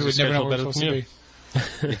otherwise we would never know where it's supposed to be.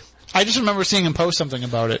 I just remember seeing him post something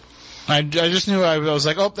about it. I just knew I was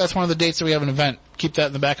like, oh, that's one of the dates that we have an event. Keep that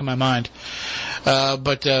in the back of my mind.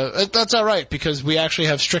 But that's all right, because we actually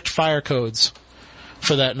have strict fire codes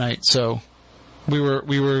for that night. So we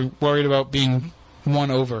were worried about being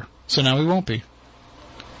won over. So now we won't be.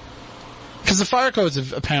 Because the fire codes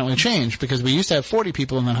have apparently changed, because we used to have 40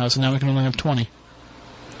 people in that house, and now we can only have 20.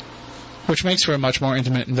 Which makes for a much more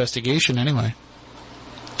intimate investigation anyway.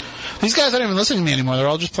 These guys aren't even listening to me anymore. They're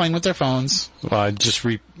all just playing with their phones. Well, I just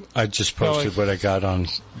posted what I got on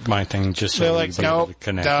my thing just so like, nope, to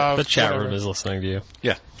connect. The chat room is listening to you.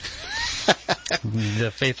 Yeah.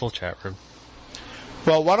 The faithful chat room.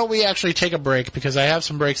 Well, why don't we actually take a break, because I have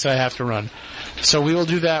some breaks that I have to run. So we will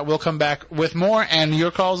do that. We'll come back with more, and your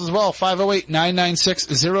calls as well.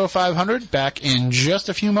 508-996-0500. Back in just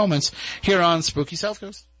a few moments here on Spooky South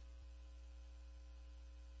Coast.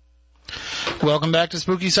 Welcome back to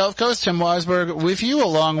Spooky South Coast. Tim Weisberg with you,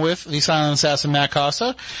 along with the silent assassin Matt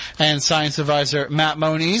Costa and science advisor Matt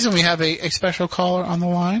Moniz. And we have a special caller on the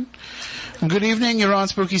line. Good evening. You're on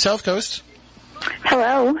Spooky South Coast.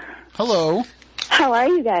 Hello. Hello. How are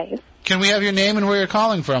you guys? Can we have your name and where you're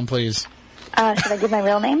calling from, please? Should I give my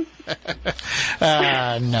real name?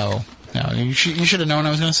 No. You should have known I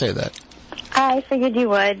was going to say that. I figured you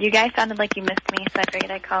would. You guys sounded like you missed me, so I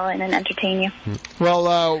figured I'd call in and entertain you.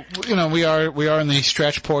 Well, we are in the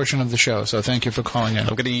stretch portion of the show, so thank you for calling in.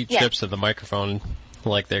 I'm going to eat chips at the microphone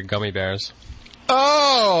like they're gummy bears.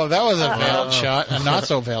 Oh, that was a veiled shot, a not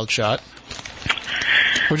so veiled shot.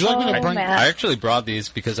 Would you like me to bring? I actually brought these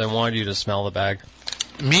because I wanted you to smell the bag.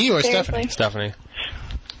 Me or Seriously? Stephanie.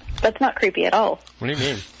 That's not creepy at all. What do you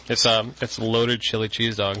mean? It's loaded chili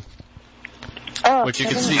cheese dog. Oh, which you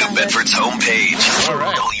can see. New Bedford's homepage. All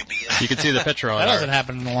right. WBS. You can see the picture on that our hasn't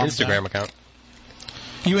happened in a long Instagram account.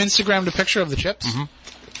 You Instagrammed a picture of the chips?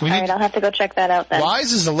 Mm-hmm. All right, I'll have to go check that out then.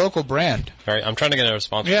 Wise is a local brand. All right, I'm trying to get a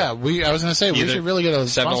sponsor. Yeah, I was going to say, we should really get a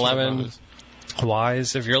 7-Eleven.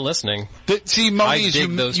 Wise, if you're listening. See, Moniz,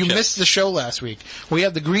 you missed the show last week. We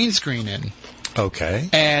had the green screen in. Okay.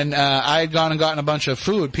 And I had gone and gotten a bunch of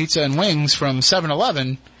food, pizza and wings from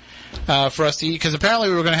 7-Eleven for us to eat, because apparently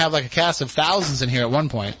we were going to have like a cast of thousands in here at one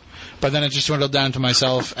point. But then it just dwindled down to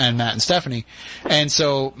myself and Matt and Stephanie. And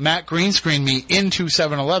so Matt green screened me into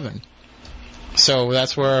 7-Eleven. So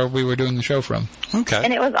that's where we were doing the show from. Okay.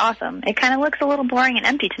 And it was awesome. It kind of looks a little boring and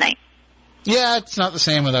empty tonight. Yeah, it's not the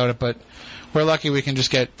same without it, but we're lucky we can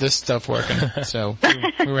just get this stuff working. So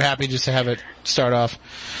we were happy just to have it start off.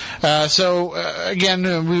 Again,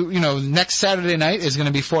 next Saturday night is going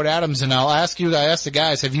to be Fort Adams, and I asked the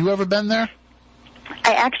guys, have you ever been there?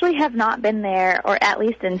 I actually have not been there, or at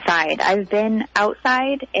least inside. I've been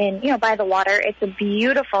outside and, by the water. It's a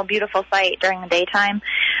beautiful, beautiful sight during the daytime,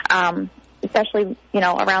 especially,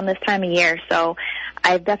 around this time of year. So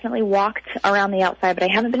I've definitely walked around the outside, but I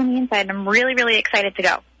haven't been in the inside, and I'm really, really excited to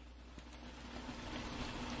go.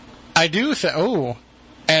 I do.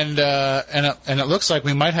 And it looks like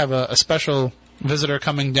we might have a special visitor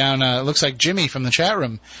coming down. It looks like Jimmy from the chat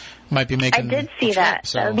room might be making. I did see that.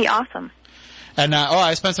 So. That would be awesome. And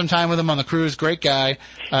I spent some time with him on the cruise. Great guy.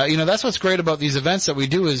 That's what's great about these events that we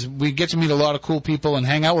do is we get to meet a lot of cool people and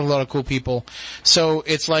hang out with a lot of cool people. So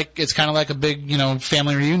it's kind of like a big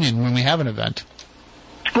family reunion when we have an event.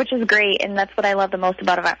 Which is great, and that's what I love the most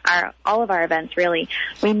about all of our events, really.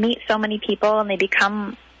 We meet so many people, and they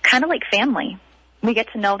become kind of like family. We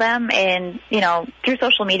get to know them, and, through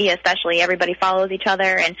social media especially, everybody follows each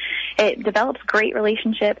other, and it develops great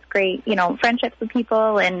relationships, great, friendships with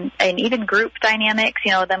people, and even group dynamics,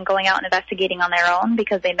 them going out and investigating on their own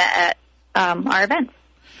because they met at our events.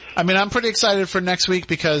 I mean, I'm pretty excited for next week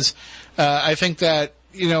because I think that,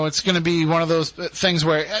 it's going to be one of those things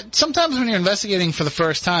where sometimes when you're investigating for the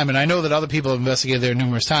first time, and I know that other people have investigated there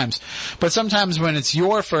numerous times, but sometimes when it's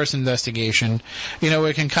your first investigation,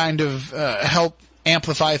 it can kind of help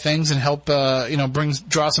amplify things and help,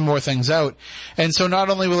 draw some more things out. And so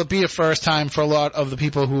not only will it be a first time for a lot of the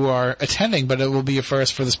people who are attending, but it will be a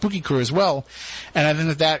first for the Spooky Crew as well. And I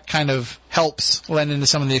think that kind of helps lend into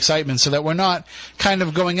some of the excitement so that we're not kind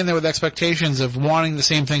of going in there with expectations of wanting the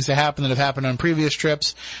same things to happen that have happened on previous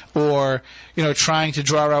trips or, trying to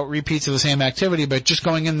draw out repeats of the same activity, but just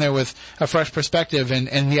going in there with a fresh perspective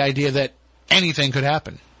and the idea that anything could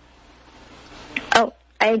happen. Oh,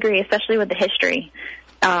 I agree, especially with the history.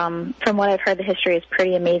 From what I've heard, the history is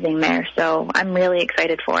pretty amazing there, so I'm really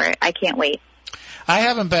excited for it. I can't wait. I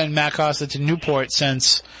haven't been, Matt Costa, to Newport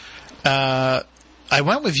since I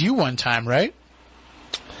went with you one time, right?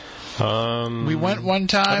 We went one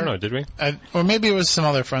time. I don't know, did we? Or maybe it was some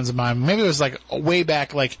other friends of mine. Maybe it was way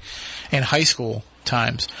back in high school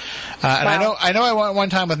times. And wow. I know I went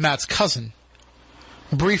one time with Matt's cousin.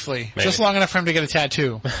 Briefly. Maybe. Just long enough for him to get a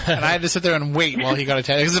tattoo. And I had to sit there and wait while he got a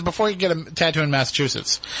tattoo. Because before you get a tattoo in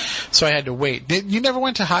Massachusetts. So I had to wait. You never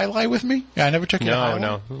went to High Life with me? I never took you to High Life?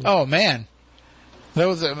 No. Oh, man. That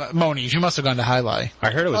was, Moniz, you must have gone to High Life. I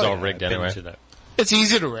heard it was all rigged anyway. It's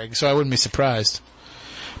easy to rig, so I wouldn't be surprised.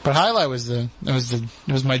 But High Life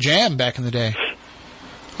was my jam back in the day.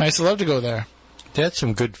 I used to love to go there. They had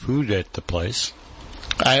some good food at the place.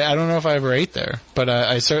 I don't know if I ever ate there, but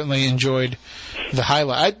I certainly enjoyed the High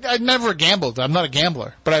Life. I never gambled. I'm not a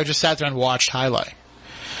gambler, but I just sat there and watched High Life.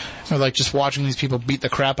 Or just watching these people beat the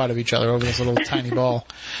crap out of each other over this little tiny ball.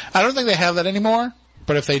 I don't think they have that anymore,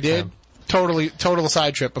 but if they did, total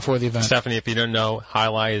side trip before the event. Stephanie, if you don't know, High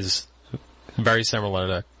Life is very similar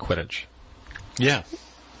to Quidditch. Yeah.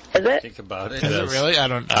 Is it? Think about it. Is it really? I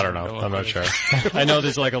don't know. I'm not sure. I know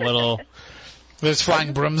there's a little... There's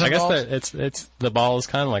flying brooms involved? I guess it's the ball is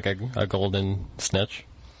kind of like a golden snitch.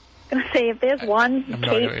 I was going to say, if there's one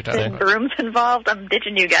case and brooms involved, I'm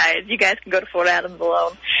ditching you guys. You guys can go to Fort Adams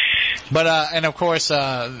alone. But, and of course,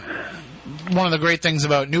 one of the great things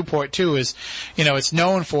about Newport, too, is, it's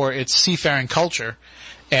known for its seafaring culture.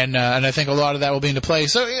 And I think a lot of that will be into play.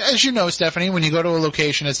 So, as you know, Stephanie, when you go to a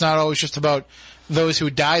location, it's not always just about those who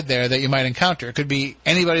died there that you might encounter. It could be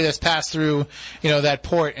anybody that's passed through, that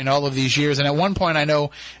port in all of these years. And at one point, I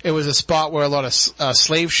know it was a spot where a lot of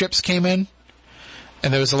slave ships came in.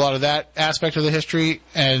 And there was a lot of that aspect of the history.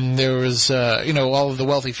 And there was, all of the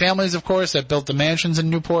wealthy families, of course, that built the mansions in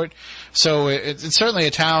Newport. So it's certainly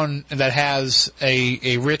a town that has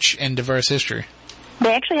a rich and diverse history.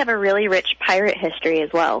 They actually have a really rich pirate history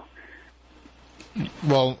as well.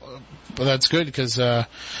 Well, that's good because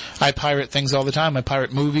I pirate things all the time. I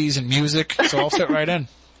pirate movies and music, so I'll fit right in.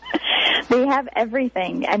 They have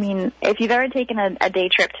everything. I mean, if you've ever taken a day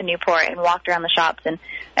trip to Newport and walked around the shops, and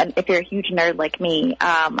if you're a huge nerd like me,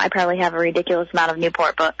 I probably have a ridiculous amount of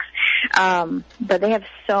Newport books. But they have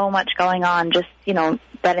so much going on, just,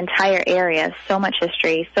 that entire area, so much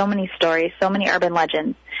history, so many stories, so many urban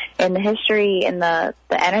legends. And the history and the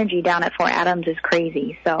energy down at Fort Adams is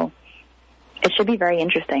crazy, so it should be very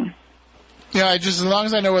interesting. Yeah, as long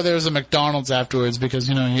as I know where there's a McDonald's afterwards, because,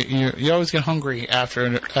 you always get hungry after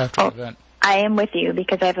an event. I am with you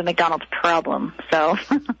because I have a McDonald's problem, so...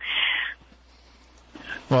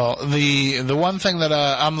 Well, the one thing that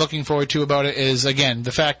I'm looking forward to about it is, again,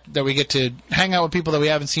 the fact that we get to hang out with people that we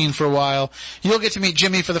haven't seen for a while. You'll get to meet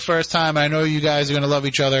Jimmy for the first time. I know you guys are going to love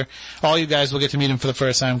each other. All you guys will get to meet him for the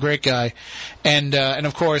first time. Great guy. And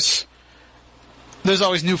of course, there's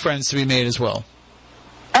always new friends to be made as well.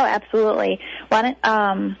 Oh, absolutely. Why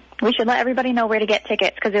don't, we should let everybody know where to get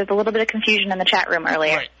tickets because there was a little bit of confusion in the chat room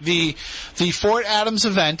earlier. Right. The Fort Adams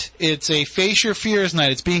event, it's a Face Your Fears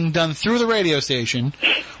night. It's being done through the radio station,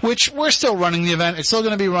 which we're still running the event. It's still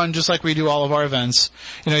going to be run just like we do all of our events.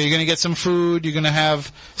 You're going to get some food. You're going to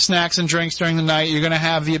have snacks and drinks during the night. You're going to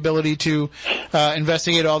have the ability to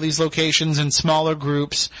investigate all these locations in smaller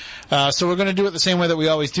groups. So we're going to do it the same way that we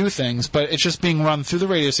always do things, but it's just being run through the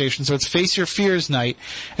radio station. So it's Face Your Fears night,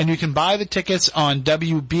 and you can buy the tickets on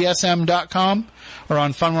WBSM WBSM.com or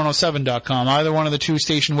on Fun107.com. Either one of the two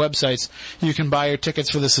station websites, you can buy your tickets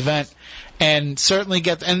for this event. And certainly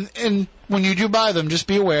get, and when you do buy them, just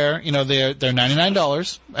be aware, they're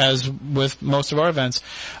 $99, as with most of our events.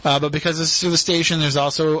 But because this is through the station, there's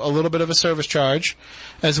also a little bit of a service charge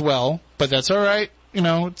as well. But that's alright.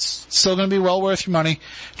 It's still going to be well worth your money.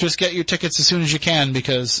 Just get your tickets as soon as you can,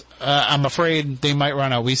 because I'm afraid they might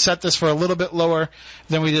run out. We set this for a little bit lower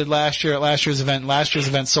than we did last year at last year's event. Last year's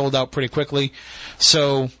event sold out pretty quickly.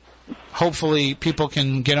 So hopefully people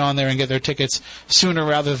can get on there and get their tickets sooner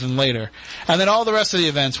rather than later. And then all the rest of the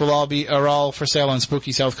events are all for sale on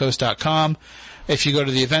SpookySouthCoast.com. If you go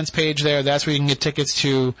to the events page there, that's where you can get tickets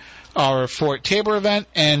to our Fort Tabor event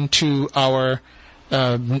and to our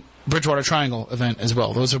Bridgewater Triangle event as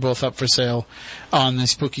well. Those are both up for sale on the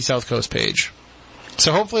Spooky South Coast page.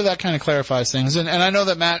 So hopefully that kind of clarifies things. And I know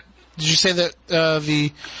that, Matt, did you say that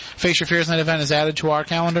the Face Your Fears Night event is added to our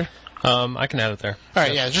calendar? I can add it there. All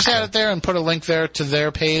right, yeah, just add it there and put a link there to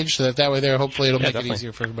their page so that way there, hopefully it'll make definitely. it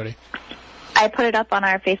easier for everybody. I put it up on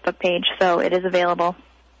our Facebook page, so it is available.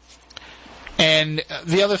 And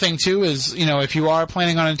the other thing, too, is, if you are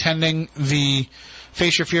planning on attending the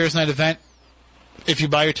Face Your Fears Night event, if you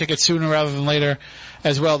buy your tickets sooner rather than later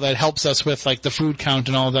as well, that helps us with, the food count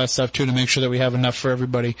and all of that stuff, too, to make sure that we have enough for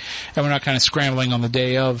everybody. And we're not kind of scrambling on the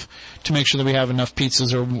day of to make sure that we have enough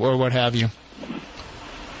pizzas or what have you.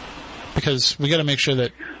 Because we got to make sure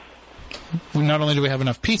that not only do we have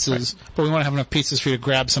enough pizzas, but we want to have enough pizzas for you to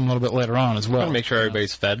grab some a little bit later on as well. Make sure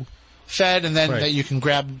everybody's fed. And then that you can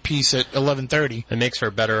grab a piece at 11:30. It makes for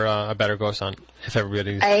a better ghost hunt if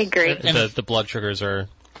everybody's. I agree. The blood sugars are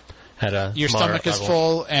at a your moderate stomach is level.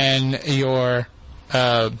 full and your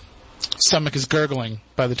stomach is gurgling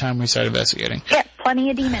by the time we start investigating. Yeah, plenty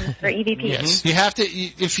of demons for EVP. Yes, you have to.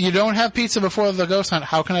 If you don't have pizza before the ghost hunt,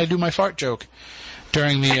 how can I do my fart joke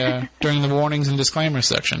during the warnings and disclaimers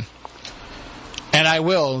section? And I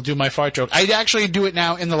will do my fart joke. I actually do it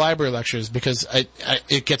now in the library lectures because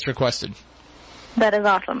it gets requested. That is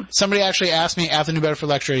awesome. Somebody actually asked me at the New Bedford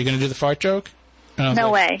lecture, "Are you going to do the fart joke?" And I was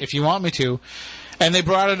No like, way. If you want me to. And they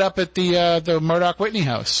brought it up at the Murdoch Whitney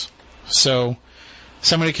house. So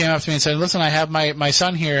somebody came up to me and said, "Listen, I have my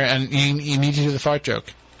son here, and you need to do the fart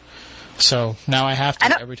joke." So now I have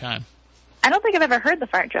to every time. I don't think I've ever heard the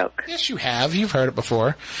fart joke. Yes, you have. You've heard it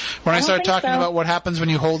before. When I start talking about what happens when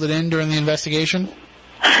you hold it in during the investigation.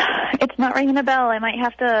 It's not ringing a bell. I might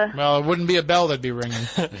have to. Well, it wouldn't be a bell that'd be ringing.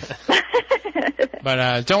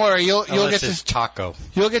 But don't worry, you'll get to taco.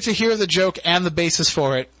 You'll get to hear the joke and the basis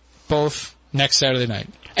for it both next Saturday night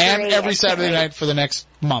and Great, every Saturday night for the next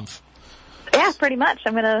month. Yeah, pretty much.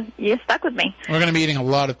 You're stuck with me. We're gonna be eating a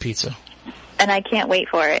lot of pizza. And I can't wait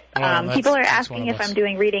for it. Well, people are that's asking one of if us. I'm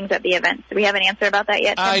doing readings at the event. Do we have an answer about that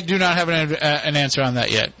yet, Tim? I do not have an answer on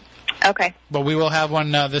that yet, Okay. but we will have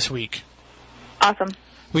one this week. Awesome.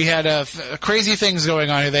 We had crazy things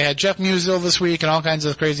going on here. They had Jeff Musial this week and all kinds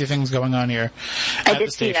of crazy things going on here at the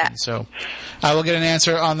did see station. that. So I will get an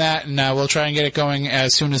answer on that, and we'll try and get it going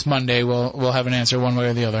as soon as Monday. We'll have an answer one way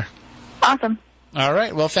or the other. Awesome. All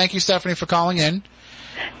right. Well, thank you, Stephanie, for calling in.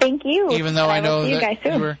 Thank you. Even though I will know see you guys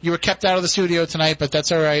that soon. you were kept out of the studio tonight, but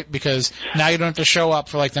that's all right because now you don't have to show up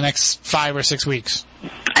for the next 5 or 6 weeks.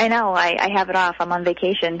 I know. I have it off. I'm on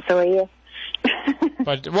vacation. So are you.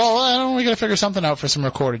 But we got to figure something out for some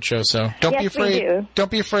recorded shows. So don't be Yes, we afraid. do.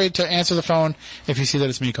 Don't be afraid to answer the phone if you see that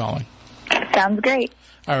it's me calling. Sounds great.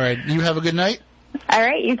 All right. You have a good night. All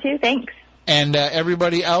right. You too. Thanks. And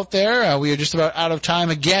everybody out there, we are just about out of time.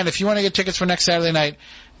 Again, if you want to get tickets for next Saturday night,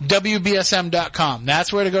 WBSM.com.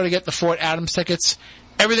 That's where to go to get the Fort Adams tickets.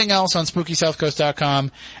 Everything else on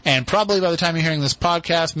SpookySouthCoast.com. And probably by the time you're hearing this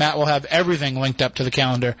podcast, Matt will have everything linked up to the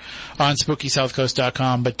calendar on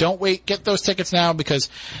SpookySouthCoast.com. But don't wait. Get those tickets now because,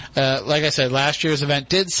 like I said, last year's event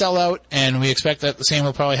did sell out, and we expect that the same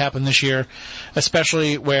will probably happen this year,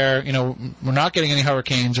 especially where, we're not getting any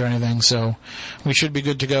hurricanes or anything. So we should be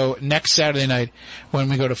good to go next Saturday night when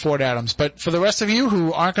we go to Fort Adams. But for the rest of you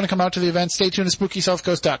who aren't going to come out to the event, stay tuned to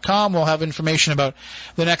SpookySouthCoast.com. We'll have information about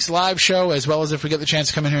the next live show, as well as if we get the chance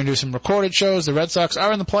to come in here and do some recorded shows. The Red Sox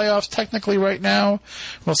are in the playoffs technically right now.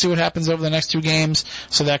 We'll see what happens over the next 2 games,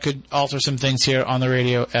 so that could alter some things here on the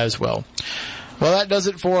radio as well. Well, that does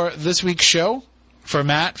it for this week's show. For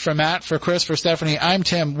Matt, for Chris, for Stephanie, I'm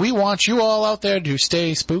Tim. We want you all out there to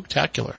stay spooktacular.